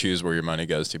don't get to choose where your money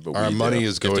goes to, but our money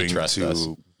is going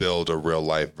to build a real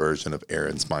life version of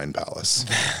Aaron's Mind Palace.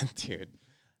 Dude,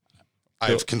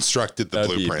 I've constructed the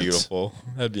blueprint. That'd be beautiful.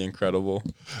 That'd be incredible.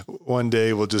 One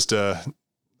day we'll just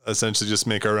essentially just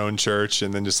make our own church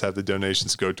and then just have the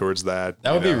donations go towards that.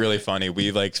 That would be really funny.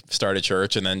 We like start a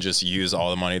church and then just use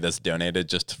all the money that's donated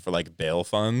just for like bail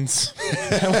funds.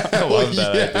 I love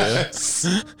that idea.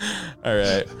 All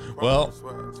right. Well,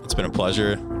 it's been a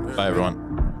pleasure. Bye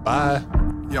everyone. Bye.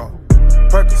 Yo,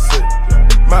 Percocet,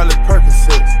 Miley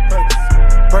Percocet,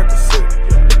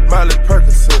 Percocet, Miley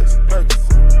Percocet,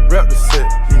 rep the set,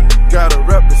 gotta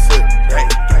rep the set,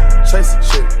 chase a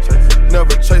chick,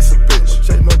 never chase a bitch.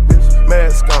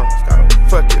 Mask on,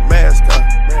 fuck it, mask on.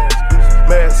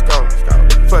 Mask on,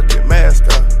 fuck it, mask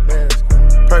on.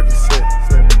 Percocet,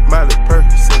 Miley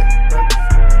Percocet.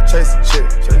 Chase a chick,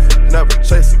 never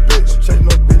chase a bitch.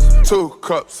 2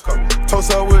 cups,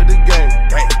 toast up with the game.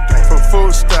 From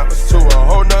food stamps to a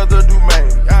whole nother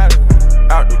domain.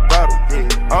 Out the bottle,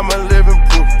 I'm a living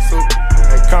proof.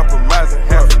 Ain't compromising,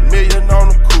 $500,000 on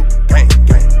the coupe.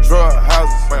 Drug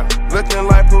houses, looking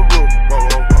like Peru.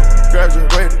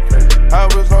 Graduated, I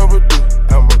was overdue.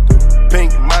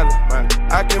 Pink Miley,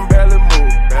 I can barely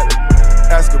move.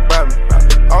 Ask about me,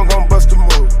 I'm gon' bust a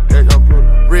move.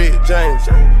 Red James,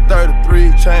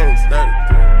 33 chains.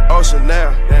 Ocean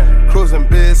now, cruising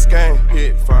Biscayne.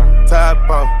 Top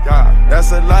off,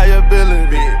 that's a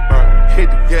liability. Hit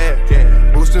the gas,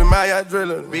 boosting my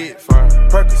adrenaline.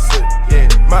 Percocet,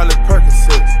 Miley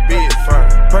Percocet,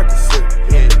 Percocet,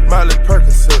 Miley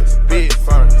Percocet,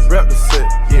 rep the set,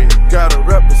 gotta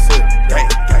rep the set,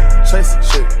 chase a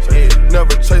chick,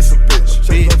 never chase a bitch,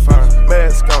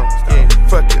 mask on,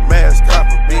 fuck it.